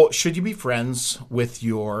 So should you be friends with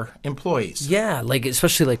your employees? Yeah, like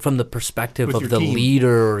especially like from the perspective With of your the team.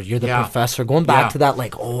 leader, or you're the professor. Going back Yeah. to that,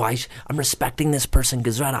 like, oh, I'm respecting this person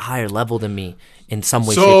because they're at a higher level than me in some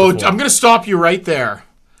way. So shape, or I'm form. going to stop you right there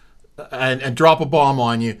and drop a bomb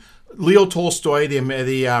on you. Leo Tolstoy,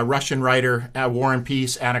 the Russian writer, War and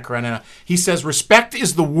Peace, Anna Karenina, he says, respect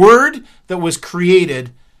is the word that was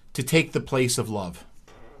created to take the place of love.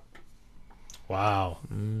 Wow.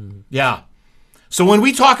 Yeah. So when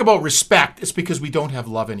we talk about respect, it's because we don't have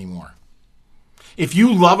love anymore. If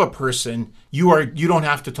you love a person, you don't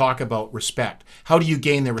have to talk about respect. How do you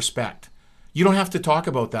gain their respect? You don't have to talk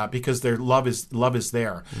about that because their love is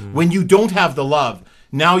there. When you don't have the love,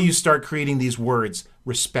 now you start creating these words,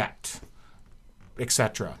 respect,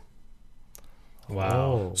 etc.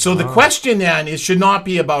 Wow. So the question then should not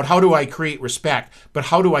be about how do I create respect, but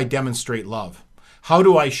how do I demonstrate love? How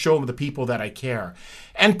do I show the people that I care?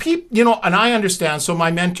 And and I understand. So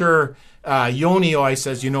my mentor, Yoni, always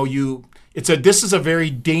says, this is a very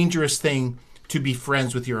dangerous thing to be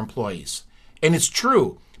friends with your employees. And it's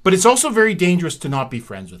true, but it's also very dangerous to not be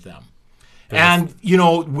friends with them. And,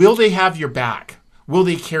 will they have your back? Will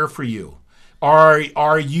they care for you?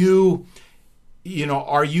 Are you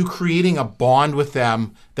are you creating a bond with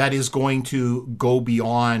them that is going to go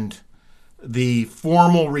beyond the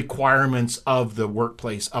formal requirements of the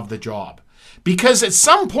workplace, of the job? Because at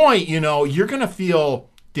some point, you're going to feel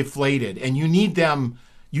deflated, and you need them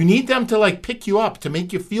to like pick you up, to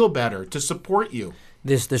make you feel better, to support you.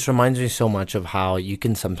 This reminds me so much of how you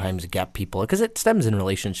can sometimes get people, because it stems in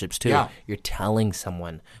relationships too. Yeah. You're telling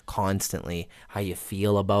someone constantly how you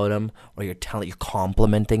feel about them, or you're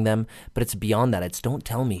complimenting them, but it's beyond that. It's don't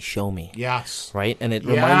tell me, show me. Yes. Right? And it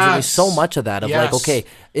reminds me so much of that, of like, Yes. okay,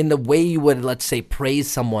 in the way you would, let's say, praise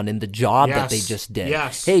someone in the job that they Yes. just did.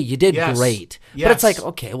 Yes. Hey, you did Yes. great. Yes. But it's like,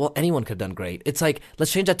 okay, well, anyone could have done great. It's like,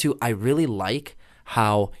 let's change that to, I really like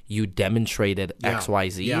how you demonstrated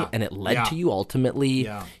XYZ, Yeah. and it led Yeah. to you ultimately,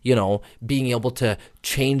 Yeah. being able to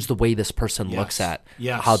change the way this person looks at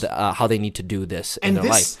how they need to do this in their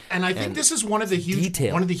life. And I think this is one of the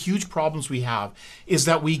detail. huge problems we have, is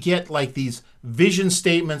that we get like these vision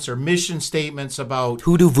statements or mission statements about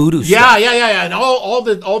Hoodoo voodoo yeah, stuff. and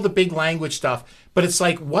all the big language stuff. But it's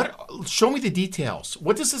like, what? Show me the details.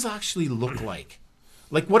 What does this actually look like?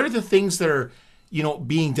 Like, what are the things that are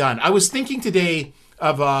being done? I was thinking today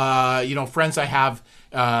of friends I have.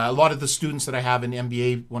 A lot of the students that I have in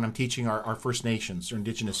MBA when I'm teaching are First Nations or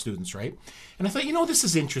Indigenous students, right? And I thought, this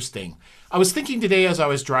is interesting. I was thinking today as I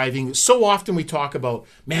was driving, so often we talk about,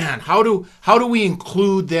 man, how do we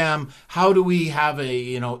include them? How do we have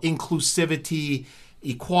a, inclusivity,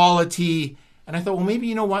 equality? And I thought, well,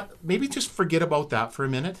 maybe, maybe just forget about that for a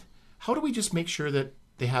minute. How do we just make sure that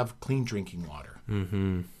they have clean drinking water?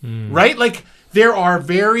 Right? Like, there are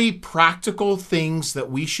very practical things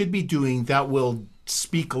that we should be doing that will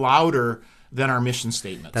speak louder than our mission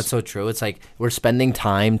statements. That's so true. It's like we're spending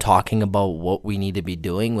time talking about what we need to be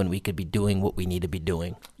doing when we could be doing what we need to be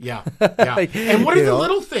doing. Yeah. And what are the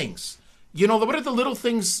little things? What are the little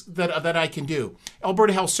things that I can do?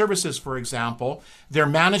 Alberta Health Services, for example, their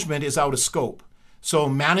management is out of scope. So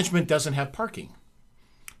management doesn't have parking.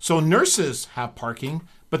 So nurses have parking,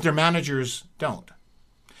 but their managers don't.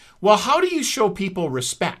 Well, how do you show people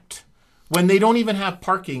respect when they don't even have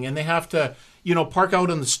parking and they have to, park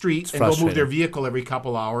out on the street and go move their vehicle every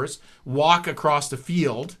couple hours, walk across the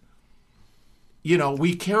field?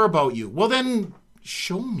 We care about you. Well, then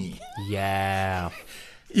show me. Yeah.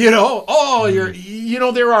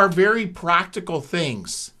 there are very practical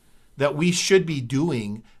things that we should be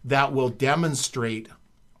doing that will demonstrate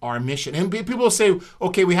our mission. And people say,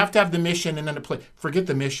 okay, we have to have the mission and then forget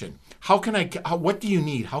the mission. What do you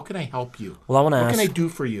need? How can I help you? Well, what can I do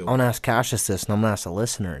for you? I want to ask Cassius this, and I'm going to ask the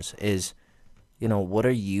listeners, is, what are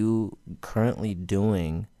you currently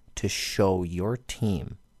doing to show your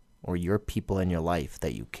team or your people in your life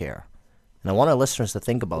that you care? And I want our listeners to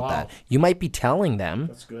think about that. You might be telling them,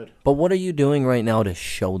 that's good, but what are you doing right now to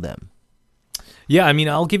show them? Yeah, I mean,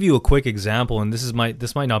 I'll give you a quick example, and this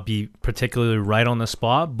might not be particularly right on the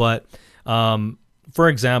spot, but for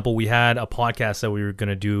example, we had a podcast that we were going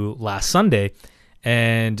to do last Sunday,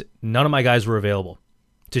 and none of my guys were available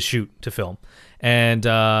to film. And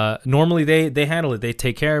normally they handle it. They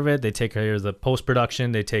take care of it. They take care of the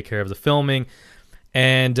post-production. They take care of the filming.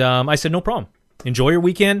 And I said, no problem. Enjoy your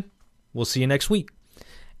weekend. We'll see you next week.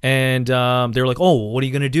 And they were like, oh, what are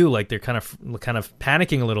you going to do? Like, they're kind of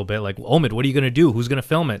panicking a little bit. Like, Omid, what are you going to do? Who's going to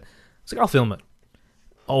film it? I was like, I'll film it.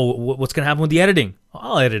 Oh, what's going to happen with the editing?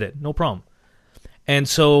 I'll edit it. No problem. And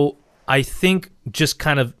so I think just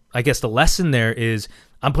kind of, I guess the lesson there is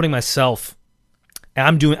I'm putting myself,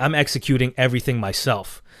 I'm executing everything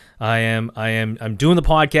myself. I'm doing the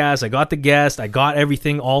podcast. I got the guest. I got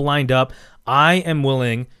everything all lined up. I am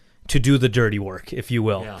willing to do the dirty work, if you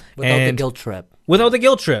will. Yeah. Without the guilt trip. Without the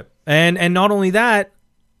guilt trip. And not only that,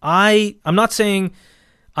 I'm not saying,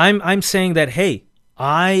 I'm saying that, hey,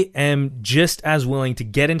 I am just as willing to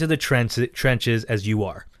get into the trenches as you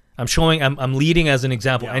are. I'm leading as an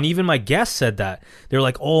example. Yeah. And even my guests said that. They're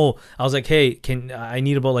like, oh, I was like, hey, I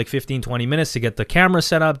need about like 15, 20 minutes to get the camera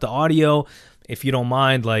set up, the audio. If you don't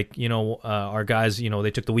mind, like, our guys,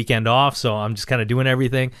 they took the weekend off, so I'm just kind of doing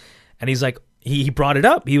everything. And he's like, he brought it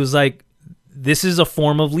up. He was like, this is a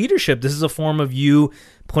form of leadership. This is a form of you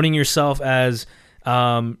putting yourself as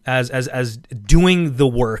doing the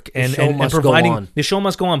work and providing. The show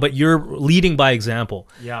must go on, but you're leading by example.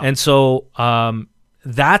 Yeah. And so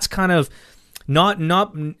that's kind of not.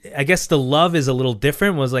 I guess the love is a little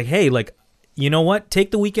different. Was like, hey, like, you know what?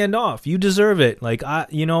 Take the weekend off. You deserve it. Like,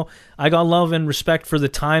 I got love and respect for the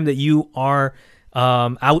time that you are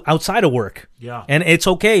outside of work. Yeah. And it's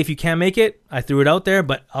okay if you can't make it. I threw it out there,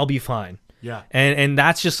 but I'll be fine. Yeah. And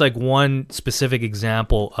that's just like one specific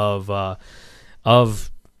example of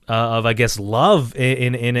I guess, love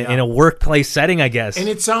in a workplace setting, I guess. And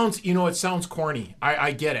it sounds corny.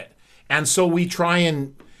 I get it. And so we try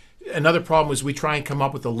and, another problem is we try and come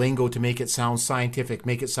up with a lingo to make it sound scientific,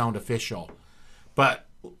 make it sound official. But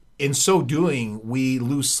in so doing, we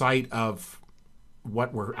lose sight of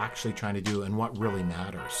what we're actually trying to do and what really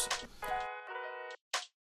matters.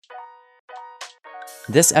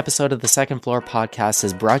 This episode of the Second Floor Podcast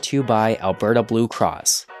is brought to you by Alberta Blue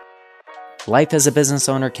Cross. Life as a business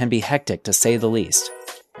owner can be hectic, to say the least,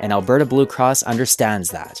 and Alberta Blue Cross understands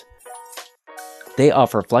that. They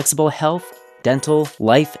offer flexible health, dental,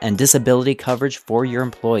 life, and disability coverage for your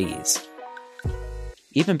employees.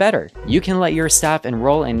 Even better, you can let your staff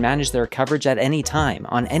enroll and manage their coverage at any time,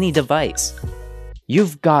 on any device.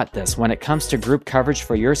 You've got this when it comes to group coverage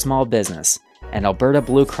for your small business, and Alberta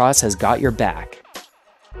Blue Cross has got your back.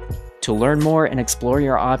 To learn more and explore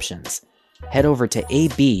your options, head over to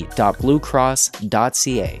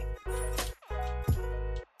ab.bluecross.ca.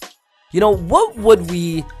 What would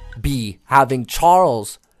we be having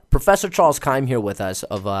Professor Charles Keim here with us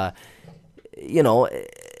of,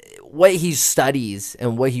 what he studies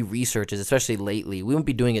and what he researches, especially lately. We wouldn't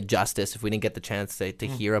be doing it justice if we didn't get the chance to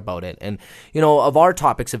hear about it. And, of our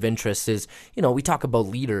topics of interest is, we talk about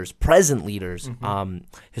leaders, present leaders,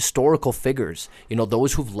 historical figures,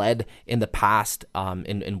 those who've led in the past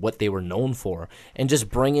in what they were known for, and just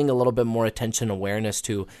bringing a little bit more attention, awareness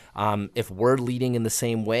to if we're leading in the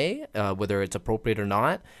same way, whether it's appropriate or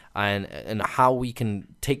not, and how we can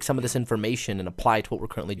take some of this information and apply it to what we're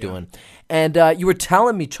currently doing. And you were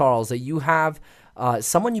telling me, Charles, that you have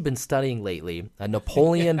someone you've been studying lately,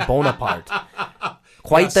 Napoleon Bonaparte.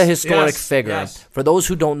 Quite the historic figure. Yes. For those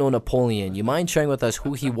who don't know Napoleon, you mind sharing with us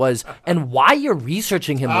who he was and why you're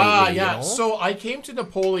researching him lately? So I came to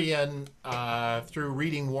Napoleon through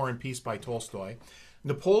reading War and Peace by Tolstoy.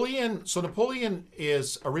 Napoleon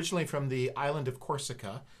is originally from the island of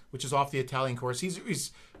Corsica, which is off the Italian coast.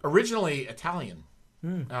 He's originally Italian.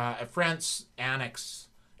 France annexed,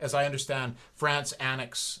 as I understand,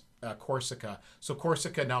 Corsica. So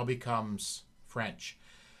Corsica now becomes French.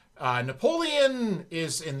 Napoleon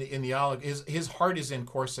is in the island. His heart is in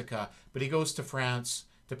Corsica, but he goes to France,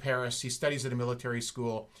 to Paris. He studies at a military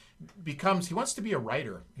school. He wants to be a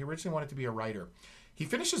writer. He originally wanted to be a writer. He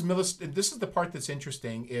finishes this is the part that's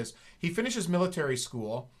interesting, is he finishes military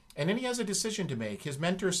school, and then he has a decision to make. His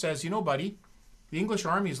mentor says, buddy, the English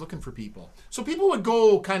army is looking for people. So people would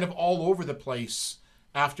go kind of all over the place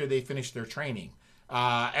after they finished their training.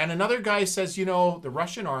 And another guy says, the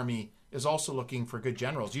Russian army is also looking for good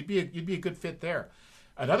generals. You'd be a good fit there.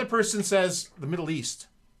 Another person says the Middle East.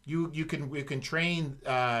 You can train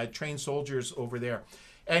soldiers over there.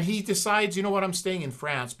 And he decides, I'm staying in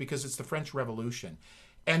France because it's the French Revolution.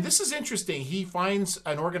 And this is interesting. He finds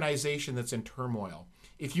an organization that's in turmoil.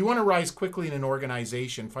 If you want to rise quickly in an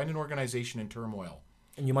organization, find an organization in turmoil.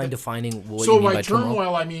 And you mind defining what you mean by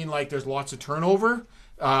turmoil? I mean like there's lots of turnover.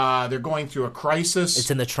 They're going through a crisis.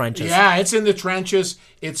 It's in the trenches. Yeah, it's in the trenches.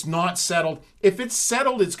 It's not settled. If it's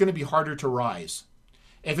settled, it's going to be harder to rise.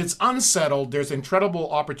 If it's unsettled, there's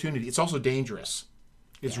incredible opportunity. It's also dangerous.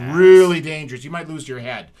 It's really dangerous. You might lose your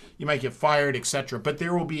head. You might get fired, etc. But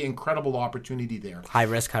there will be incredible opportunity there. High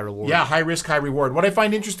risk, high reward. Yeah, high risk, high reward. What I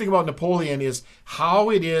find interesting about Napoleon is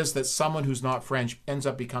how it is that someone who's not French ends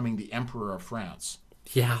up becoming the emperor of France.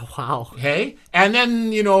 Yeah, wow. Hey? And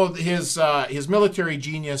then, his military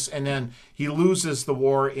genius, and then he loses the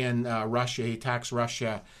war in Russia. He attacks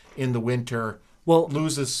Russia in the winter.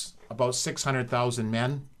 Loses about 600,000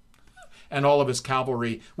 men. And all of his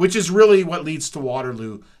cavalry, which is really what leads to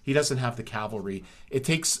Waterloo. He doesn't have the cavalry. It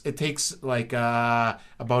takes like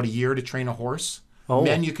about a year to train a horse.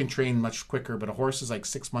 Men you can train much quicker, but a horse is like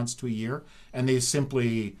 6 months to a year, and his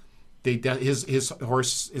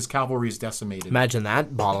cavalry is decimated. Imagine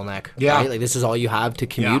that bottleneck. Yeah, right? Like this is all you have to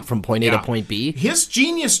commute from point A to point B. His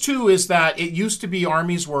genius too is that it used to be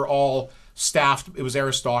armies were all staffed. It was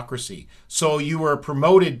aristocracy, so you were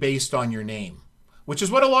promoted based on your name, which is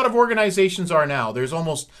what a lot of organizations are now. There's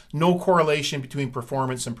almost no correlation between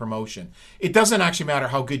performance and promotion. It doesn't actually matter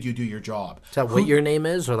how good you do your job. Is that what your name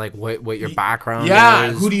is, or like what your background is?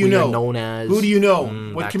 Yeah, who do you know? You're known as? Who do you know?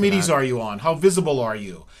 What committees are you on? How visible are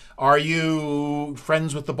you? Are you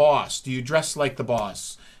friends with the boss? Do you dress like the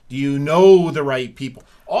boss? Do you know the right people?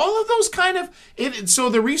 All of those kind of so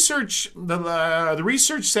the research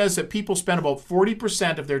says that people spend about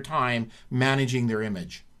 40% of their time managing their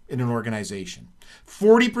image in an organization.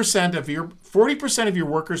 40% of your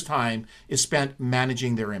workers' time is spent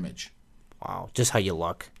managing their image. Wow, just how you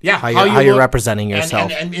look. Yeah, how you're representing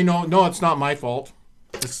yourself. And no, it's not my fault.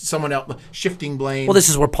 someone else shifting blame. Well, this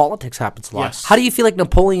is where politics happens a lot. Yes. How do you feel like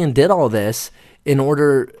Napoleon did all this in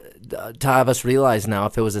order to have us realize now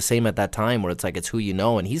if it was the same at that time where it's like it's who you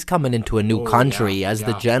know, and he's coming into a new country as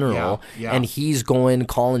the general, and he's going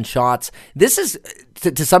calling shots. This is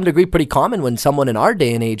to some degree pretty common when someone in our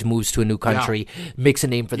day and age moves to a new country, makes a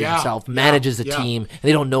name for themselves, manages a team, and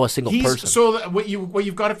they don't know a single person. So what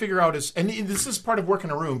you've got to figure out is, and this is part of working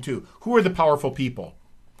a room too, who are the powerful people?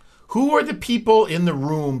 Who are the people in the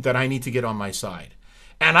room that I need to get on my side?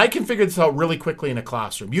 And I can figure this out really quickly in a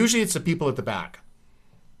classroom. Usually it's the people at the back.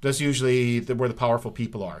 That's usually where the powerful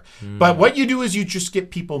people are. But what you do is you just get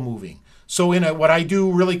people moving. So what I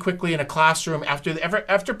do really quickly in a classroom,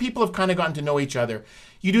 after people have kind of gotten to know each other,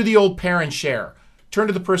 you do the old pair and share. Turn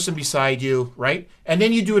to the person beside you, right? And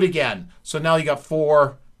then you do it again. So now you got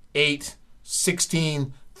 4, 8,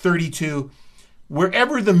 16, 32.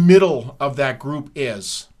 Wherever the middle of that group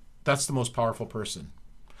is, that's the most powerful person.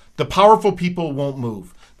 The powerful people won't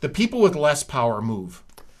move. The people with less power move.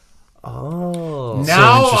 Oh.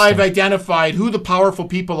 Now I've identified who the powerful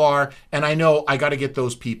people are, and I know I got to get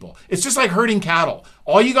those people. It's just like herding cattle.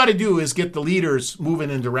 All you got to do is get the leaders moving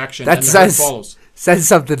in direction, and the herd follows. Says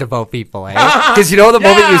something about people, eh? Because the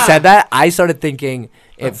moment you said that, I started thinking,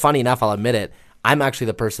 funny enough, I'll admit it, I'm actually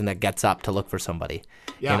the person that gets up to look for somebody.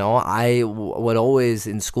 Yeah. You know, I would always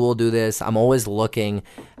in school do this. I'm always looking,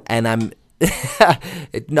 and I'm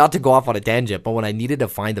not to go off on a tangent, but when I needed to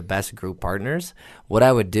find the best group partners, what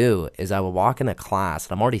I would do is I would walk in a class,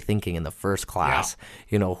 and I'm already thinking in the first class,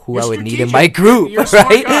 who You're I would strategic. need in my group, You're a smart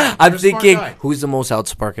right? guy. I'm You're a smart thinking, guy. who's the most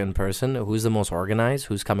outspoken person? Who's the most organized?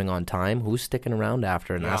 Who's coming on time? Who's sticking around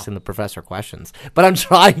after and asking the professor questions? But I'm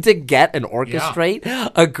trying to get and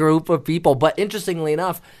orchestrate a group of people. But interestingly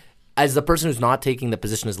enough, as the person who's not taking the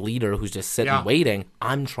position as leader, who's just sitting waiting,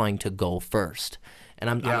 I'm trying to go first. And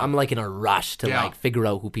I'm like in a rush to like figure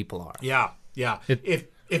out who people are. Yeah.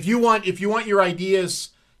 If you want your ideas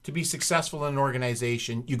to be successful in an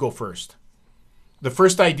organization, you go first. The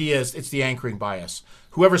first idea is it's the anchoring bias.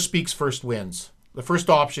 Whoever speaks first wins. The first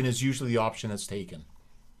option is usually the option that's taken.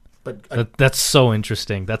 But that's so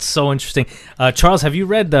interesting. Charles, have you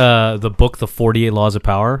read the book The 48 Laws of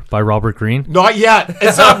Power by Robert Greene? Not yet.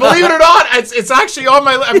 It's believe it or not, it's actually on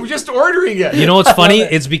my. I'm just ordering it. You know what's funny?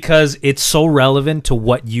 It's because it's so relevant to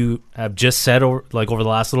what you have just said over the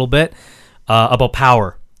last little bit about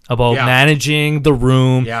power, about managing the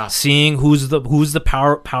room, seeing who's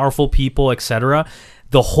the powerful people, etc.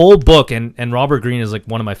 The whole book, and Robert Greene is like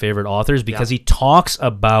one of my favorite authors because he talks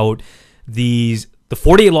about these. The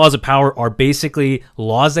 48 laws of power are basically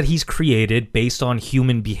laws that he's created based on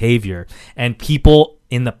human behavior. And people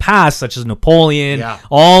in the past, such as Napoleon,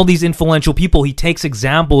 all these influential people, he takes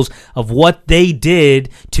examples of what they did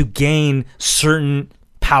to gain certain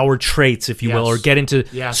power traits, if you will, or get into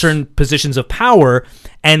certain positions of power.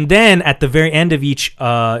 And then at the very end of each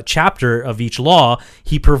chapter of each law,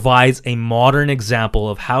 he provides a modern example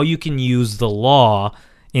of how you can use the law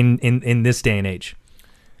in this day and age.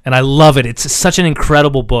 And I love it. It's such an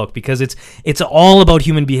incredible book because it's all about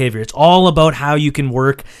human behavior. It's all about how you can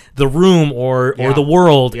work the room or the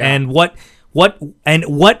world and what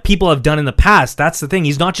people have done in the past. That's the thing.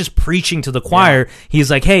 He's not just preaching to the choir. He's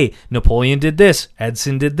like, hey, Napoleon did this,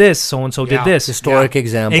 Edison did this, so and so did this. Historic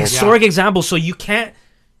examples. Historic examples. So you can't.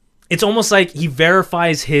 It's almost like he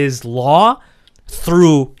verifies his law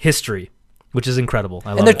through history, which is incredible. I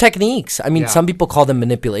love and they're it. techniques. I mean, some people call them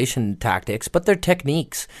manipulation tactics, but they're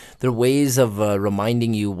techniques. They're ways of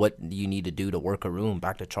reminding you what you need to do to work a room.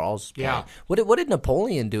 Back to Charles' point. Yeah. What did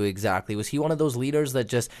Napoleon do exactly? Was he one of those leaders that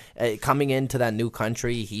just coming into that new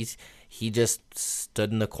country, he just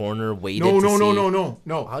stood in the corner, waited to see?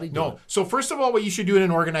 No. How did he do it? So first of all, what you should do in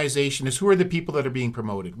an organization is who are the people that are being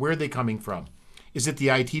promoted? Where are they coming from? Is it the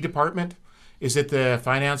IT department? Is it the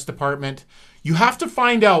finance department? You have to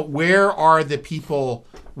find out where are the people,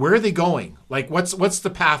 where are they going? Like what's the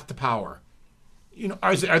path to power? You know,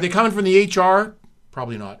 are they coming from the HR?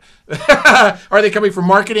 Probably not. Are they coming from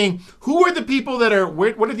marketing? Who are the people that are,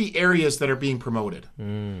 what are the areas that are being promoted?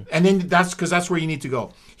 And then that's where you need to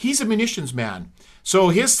go. He's a munitions man. So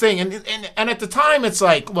his thing, and at the time it's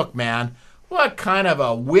like, look, man, what kind of a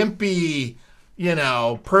wimpy,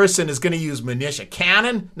 person is going to use munition?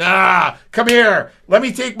 Cannon? Nah, come here. Let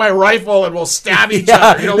me take my rifle and we'll stab each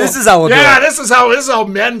other. This is how we'll do it. This is how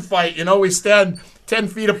men fight. We stand 10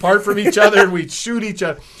 feet apart from each other and we shoot each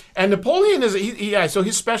other. And Napoleon so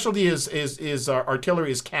his specialty is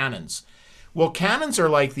artillery, is cannons. Well, cannons are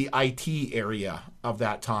like the IT area of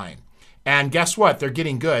that time. And guess what? They're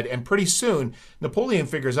getting good. And pretty soon, Napoleon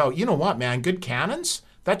figures out, you know what, man, good cannons,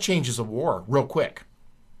 that changes a war real quick.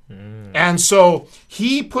 And so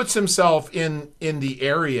he puts himself in the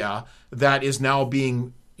area that is now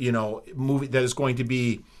being, that is going to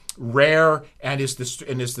be rare and is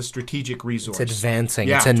the strategic resource. It's advancing.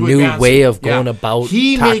 Yeah, it's a to new advance way it. of going about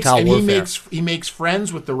he tactile warfare. He makes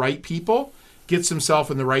friends with the right people, gets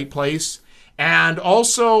himself in the right place. And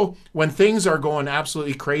also, when things are going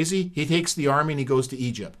absolutely crazy, he takes the army and he goes to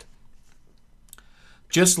Egypt.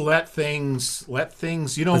 Just let things.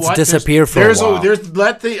 You know Let's what? disappear for a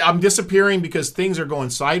while. I'm disappearing because things are going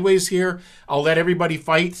sideways here. I'll let everybody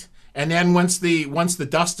fight, and then once the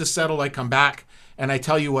dust is settled, I come back and I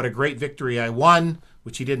tell you what a great victory I won.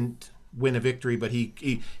 Which he didn't win a victory, but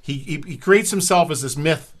he creates himself as this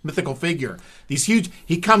mythical figure. These huge.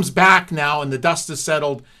 He comes back now, and the dust is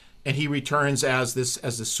settled, and he returns as this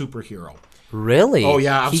superhero. Really? Oh,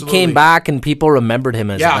 yeah, absolutely. He came back and people remembered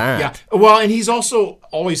him as that. Yeah. Well, and he's also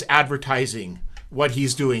always advertising what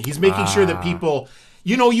he's doing. He's making sure that people,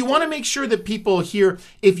 you want to make sure that people hear,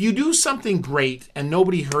 if you do something great and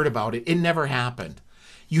nobody heard about it, it never happened.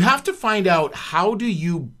 You have to find out, how do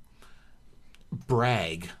you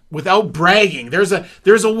brag without bragging? There's a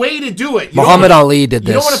way to do it. Muhammad Ali did this.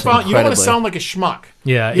 You don't want to sound like a schmuck.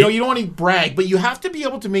 Yeah. You don't want to brag, but you have to be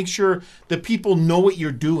able to make sure that people know what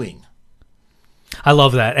you're doing. I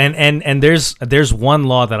love that, and there's one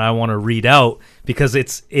law that I want to read out because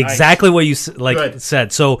it's exactly what you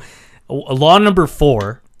said. So, law number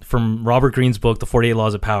 4 from Robert Greene's book, The 48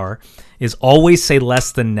 Laws of Power, is always say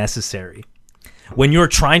less than necessary. When you're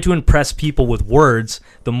trying to impress people with words,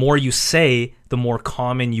 the more you say, the more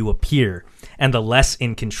common you appear, and the less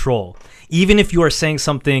in control. Even if you are saying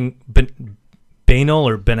something banal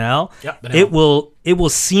or banal, it will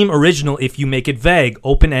seem original if you make it vague,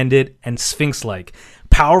 open-ended, and sphinx-like.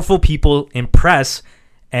 Powerful people impress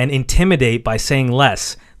and intimidate by saying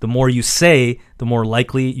less. The more you say, the more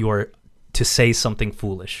likely you are to say something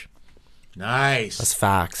foolish. Nice. That's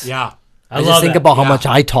facts. Yeah. I just think about how much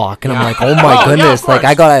I talk, and I'm like, oh my Yeah, goodness, of course.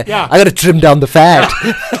 I gotta trim down the fat.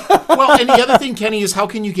 Well, and the other thing, Kenny, is how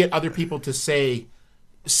can you get other people to say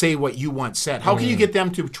what you once said? How can you get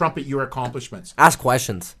them to trumpet your accomplishments? Ask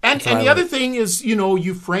questions. And the other thing is,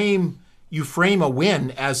 you frame a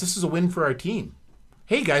win as, this is a win for our team.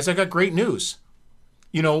 Hey guys, I got great news.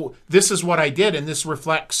 This is what I did, and this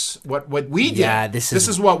reflects what we did. Yeah, this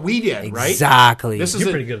is what we did, right? Exactly. This is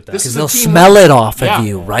You're pretty good at that. Because they'll smell it off of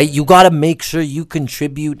you, right? You got to make sure you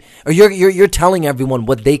contribute, or you're telling everyone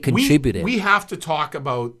what they contributed. We have to talk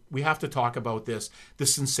about this, the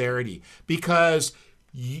sincerity, because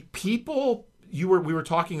people. We were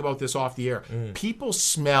talking about this off the air. People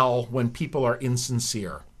smell when people are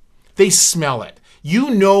insincere. They smell it.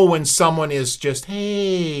 When someone is just,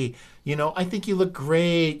 hey, I think you look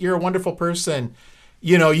great. You're a wonderful person.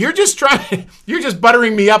 You're just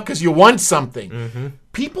buttering me up because you want something. Mm-hmm.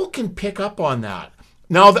 People can pick up on that.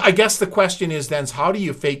 Now, I guess the question is then, how do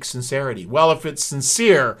you fake sincerity? Well, if it's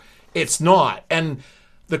sincere, it's not. And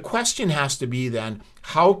the question has to be then,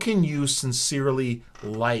 how can you sincerely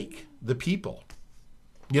like the people?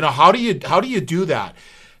 How do you do that?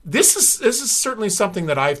 This is certainly something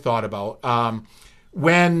that I've thought about.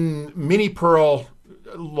 When Minnie Pearl,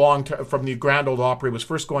 from the Grand Ole Opry, was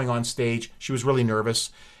first going on stage, she was really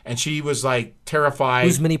nervous and she was like terrified.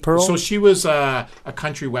 Who's Minnie Pearl? So she was a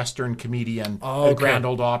country western comedian at Grand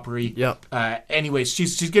Ole Opry. Yep. Anyways,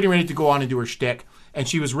 she's getting ready to go on and do her shtick, and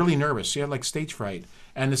she was really nervous. She had like stage fright.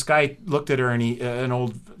 And this guy looked at her, and an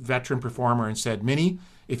old veteran performer, and said, "Minnie,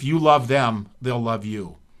 if you love them, they'll love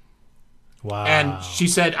you." Wow. And she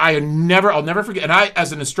said, I'll never forget. And I,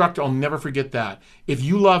 as an instructor, I'll never forget that. If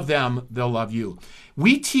you love them, they'll love you.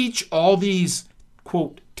 We teach all these,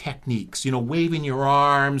 quote, techniques, waving your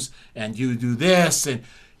arms, and you do this. And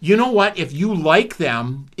you know what? If you like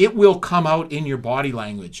them, it will come out in your body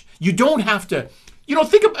language. You don't have to,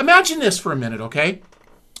 imagine this for a minute, okay?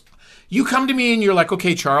 You come to me and you're like,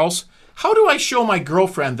 okay, Charles, how do I show my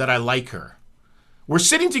girlfriend that I like her? We're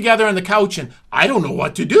sitting together on the couch and I don't know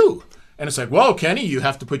what to do. And it's like, well, Kenny, you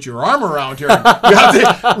have to put your arm around her.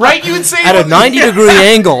 Right? You would say... At a 90-degree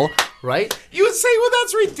angle, right? You would say, well,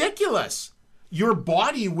 that's ridiculous. Your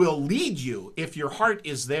body will lead you if your heart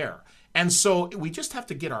is there. And so we just have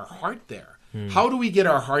to get our heart there. How do we get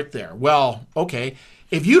our heart there? Well, okay,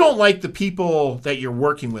 if you don't like the people that you're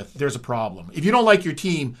working with, there's a problem. If you don't like your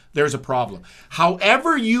team, there's a problem.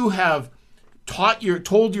 However you have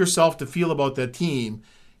told yourself to feel about that team,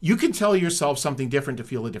 you can tell yourself something different to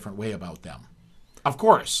feel a different way about them. Of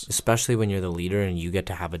course. Especially when you're the leader and you get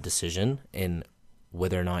to have a decision in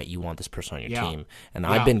whether or not you want this person on your Yeah. team. And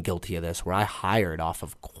Yeah. I've been guilty of this, where I hired off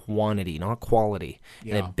of quantity, not quality.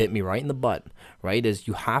 Yeah. And it bit me right in the butt, right? Is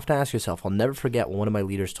you have to ask yourself, I'll never forget what one of my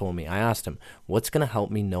leaders told me. I asked him, what's going to help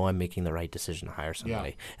me know I'm making the right decision to hire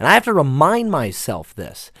somebody? And I have to remind myself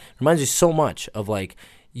this. It reminds you so much of like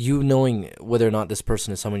you knowing whether or not this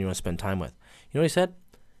person is someone you want to spend time with. You know what he said?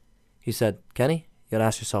 He said, Kenny, you got to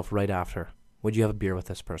ask yourself right after, would you have a beer with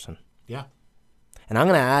this person? Yeah. And I'm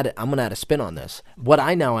gonna add a spin on this. What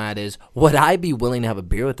I now add is, would I be willing to have a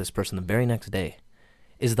beer with this person the very next day?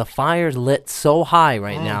 Is the fire lit so high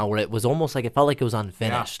right now where it was almost like it felt like it was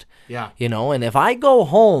unfinished? Yeah. You know, and if I go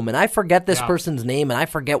home and I forget this person's name and I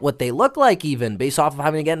forget what they look like, even based off of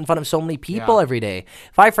having to get in front of so many people every day,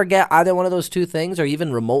 if I forget either one of those two things or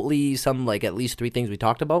even remotely some like at least three things we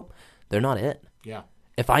talked about, they're not it. Yeah.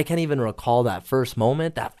 If I can't even recall that first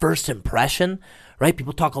moment, that first impression, right?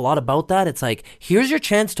 People talk a lot about that. It's like, here's your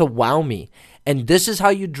chance to wow me. And this is how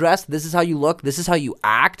you dress. This is how you look. This is how you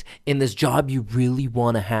act in this job you really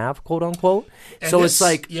want to have, quote unquote. And so this, it's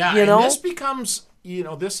like, yeah, you know. and this becomes, you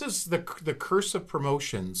know, this is the curse of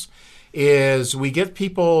promotions is we get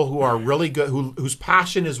people who are really good, whose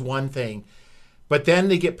passion is one thing, but then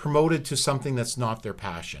they get promoted to something that's not their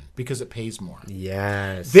passion because it pays more.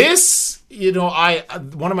 Yes. This, you know,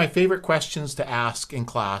 one of my favorite questions to ask in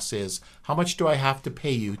class is, how much do I have to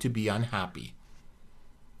pay you to be unhappy?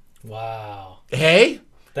 Wow. Hey?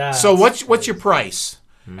 That's So what's your price?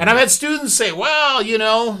 And I've had students say, well, you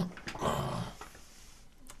know,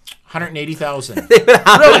 180,000.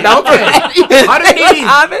 Really? Okay.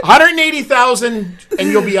 180,000 and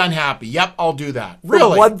you'll be unhappy. Yep, I'll do that.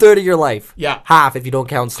 Really? 1/3 of your life. Yeah. Half if you don't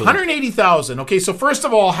count sleep. 180,000. Okay, so first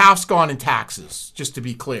of all, half's gone in taxes, just to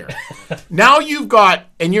be clear. Now you've got,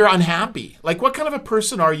 and you're unhappy. Like, what kind of a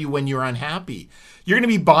person are you when you're unhappy? You're going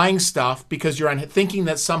to be buying stuff because you're thinking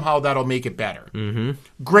that somehow that'll make it better. Mm-hmm.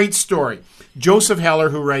 Great story. Joseph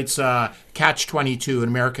Heller, who writes Catch-22, an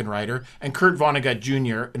American writer, and Kurt Vonnegut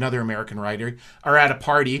Jr., another American writer, are at a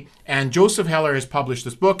party. And Joseph Heller has published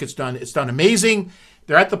this book. It's done amazing.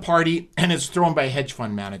 They're at the party, and it's thrown by a hedge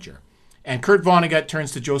fund manager. And Kurt Vonnegut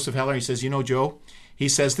turns to Joseph Heller. He says, you know, Joe, he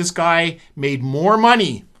says, this guy made more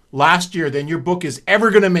money last year than your book is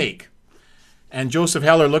ever going to make. And Joseph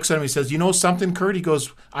Heller looks at him. He says, you know something, Kurt? He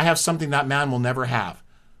goes, I have something that man will never have.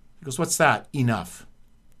 He goes, what's that? Enough.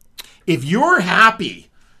 If you're happy,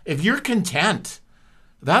 if you're content,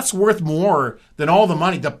 that's worth more than all the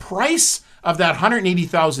money. The price of that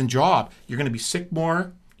 180,000 job, you're going to be sick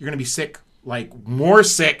more. You're going to be sick, like more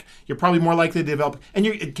sick. You're probably more likely to develop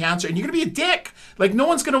cancer. And you're going to be a dick. Like no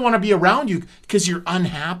one's going to want to be around you because you're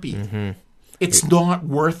unhappy. Mm-hmm. It's not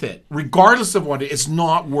worth it. Regardless of what it's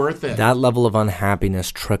not worth it. That level of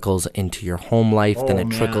unhappiness trickles into your home life, then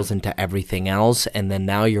it trickles into everything else, and then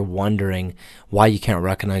now you're wondering why you can't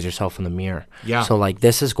recognize yourself in the mirror. Yeah. So like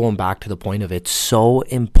this is going back to the point of it's so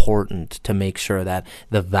important to make sure that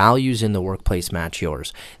the values in the workplace match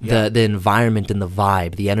yours. The environment and the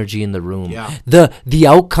vibe, the energy in the room, the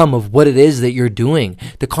outcome of what it is that you're doing,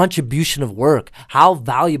 the contribution of work. How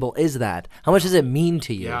valuable is that? How much does it mean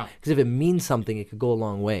to you? Because if it means something, it could go a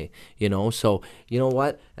long way, you know? So, you know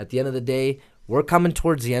what? At the end of the day, we're coming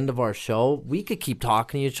towards the end of our show. We could keep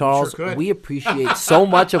talking to you, Charles. Sure could. We appreciate so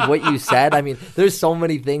much of what you said. I mean, there's so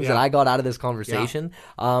many things that I got out of this conversation.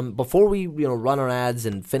 Before we, run our ads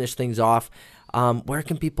and finish things off, where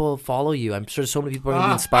can people follow you? I'm sure so many people are going to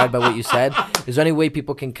be inspired by what you said. Is there any way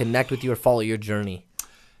people can connect with you or follow your journey?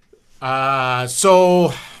 Boy,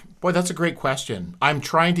 that's a great question. I'm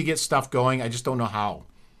trying to get stuff going. I just don't know how.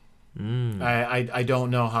 I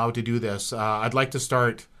don't know how to do this. I'd like to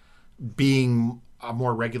start being a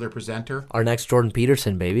more regular presenter. Our next Jordan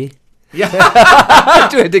Peterson, baby. Yeah.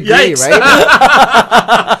 To a degree,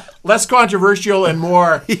 right? Less controversial and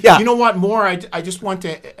more. Yeah. You know what? More, I just want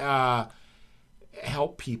to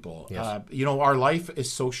help people. Yes. Our life is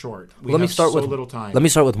so short. We Let me have start so with little time. Let me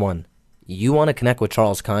start with one. You want to connect with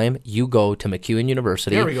Charles Keim, you go to MacEwan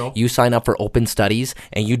University. There we go. You sign up for Open Studies,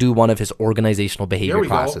 and you do one of his organizational behavior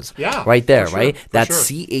classes. Yeah, right there, for sure, right? for That's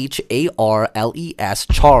sure. CHARLES,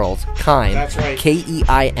 Charles Keim. That's right. KEIM.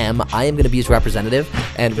 I am going to be his representative,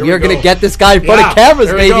 and There we we are going to go. get this guy in front of cameras,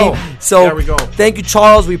 there we baby. go. So There we go. thank you,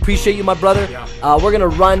 Charles. We appreciate you, my brother. Yeah. We're going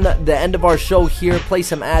to run the end of our show here, play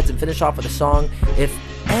some ads, and finish off with a song. If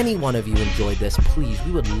any one of you enjoyed this, please,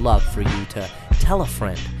 we would love for you to tell a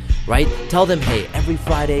friend. Right? Tell them, hey, every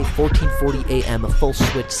Friday, 14:40 a.m., a full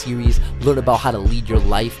switch series. Learn about how to lead your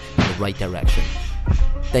life in the right direction.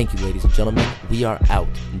 Thank you, ladies and gentlemen. We are out.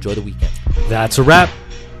 Enjoy the weekend. That's a wrap.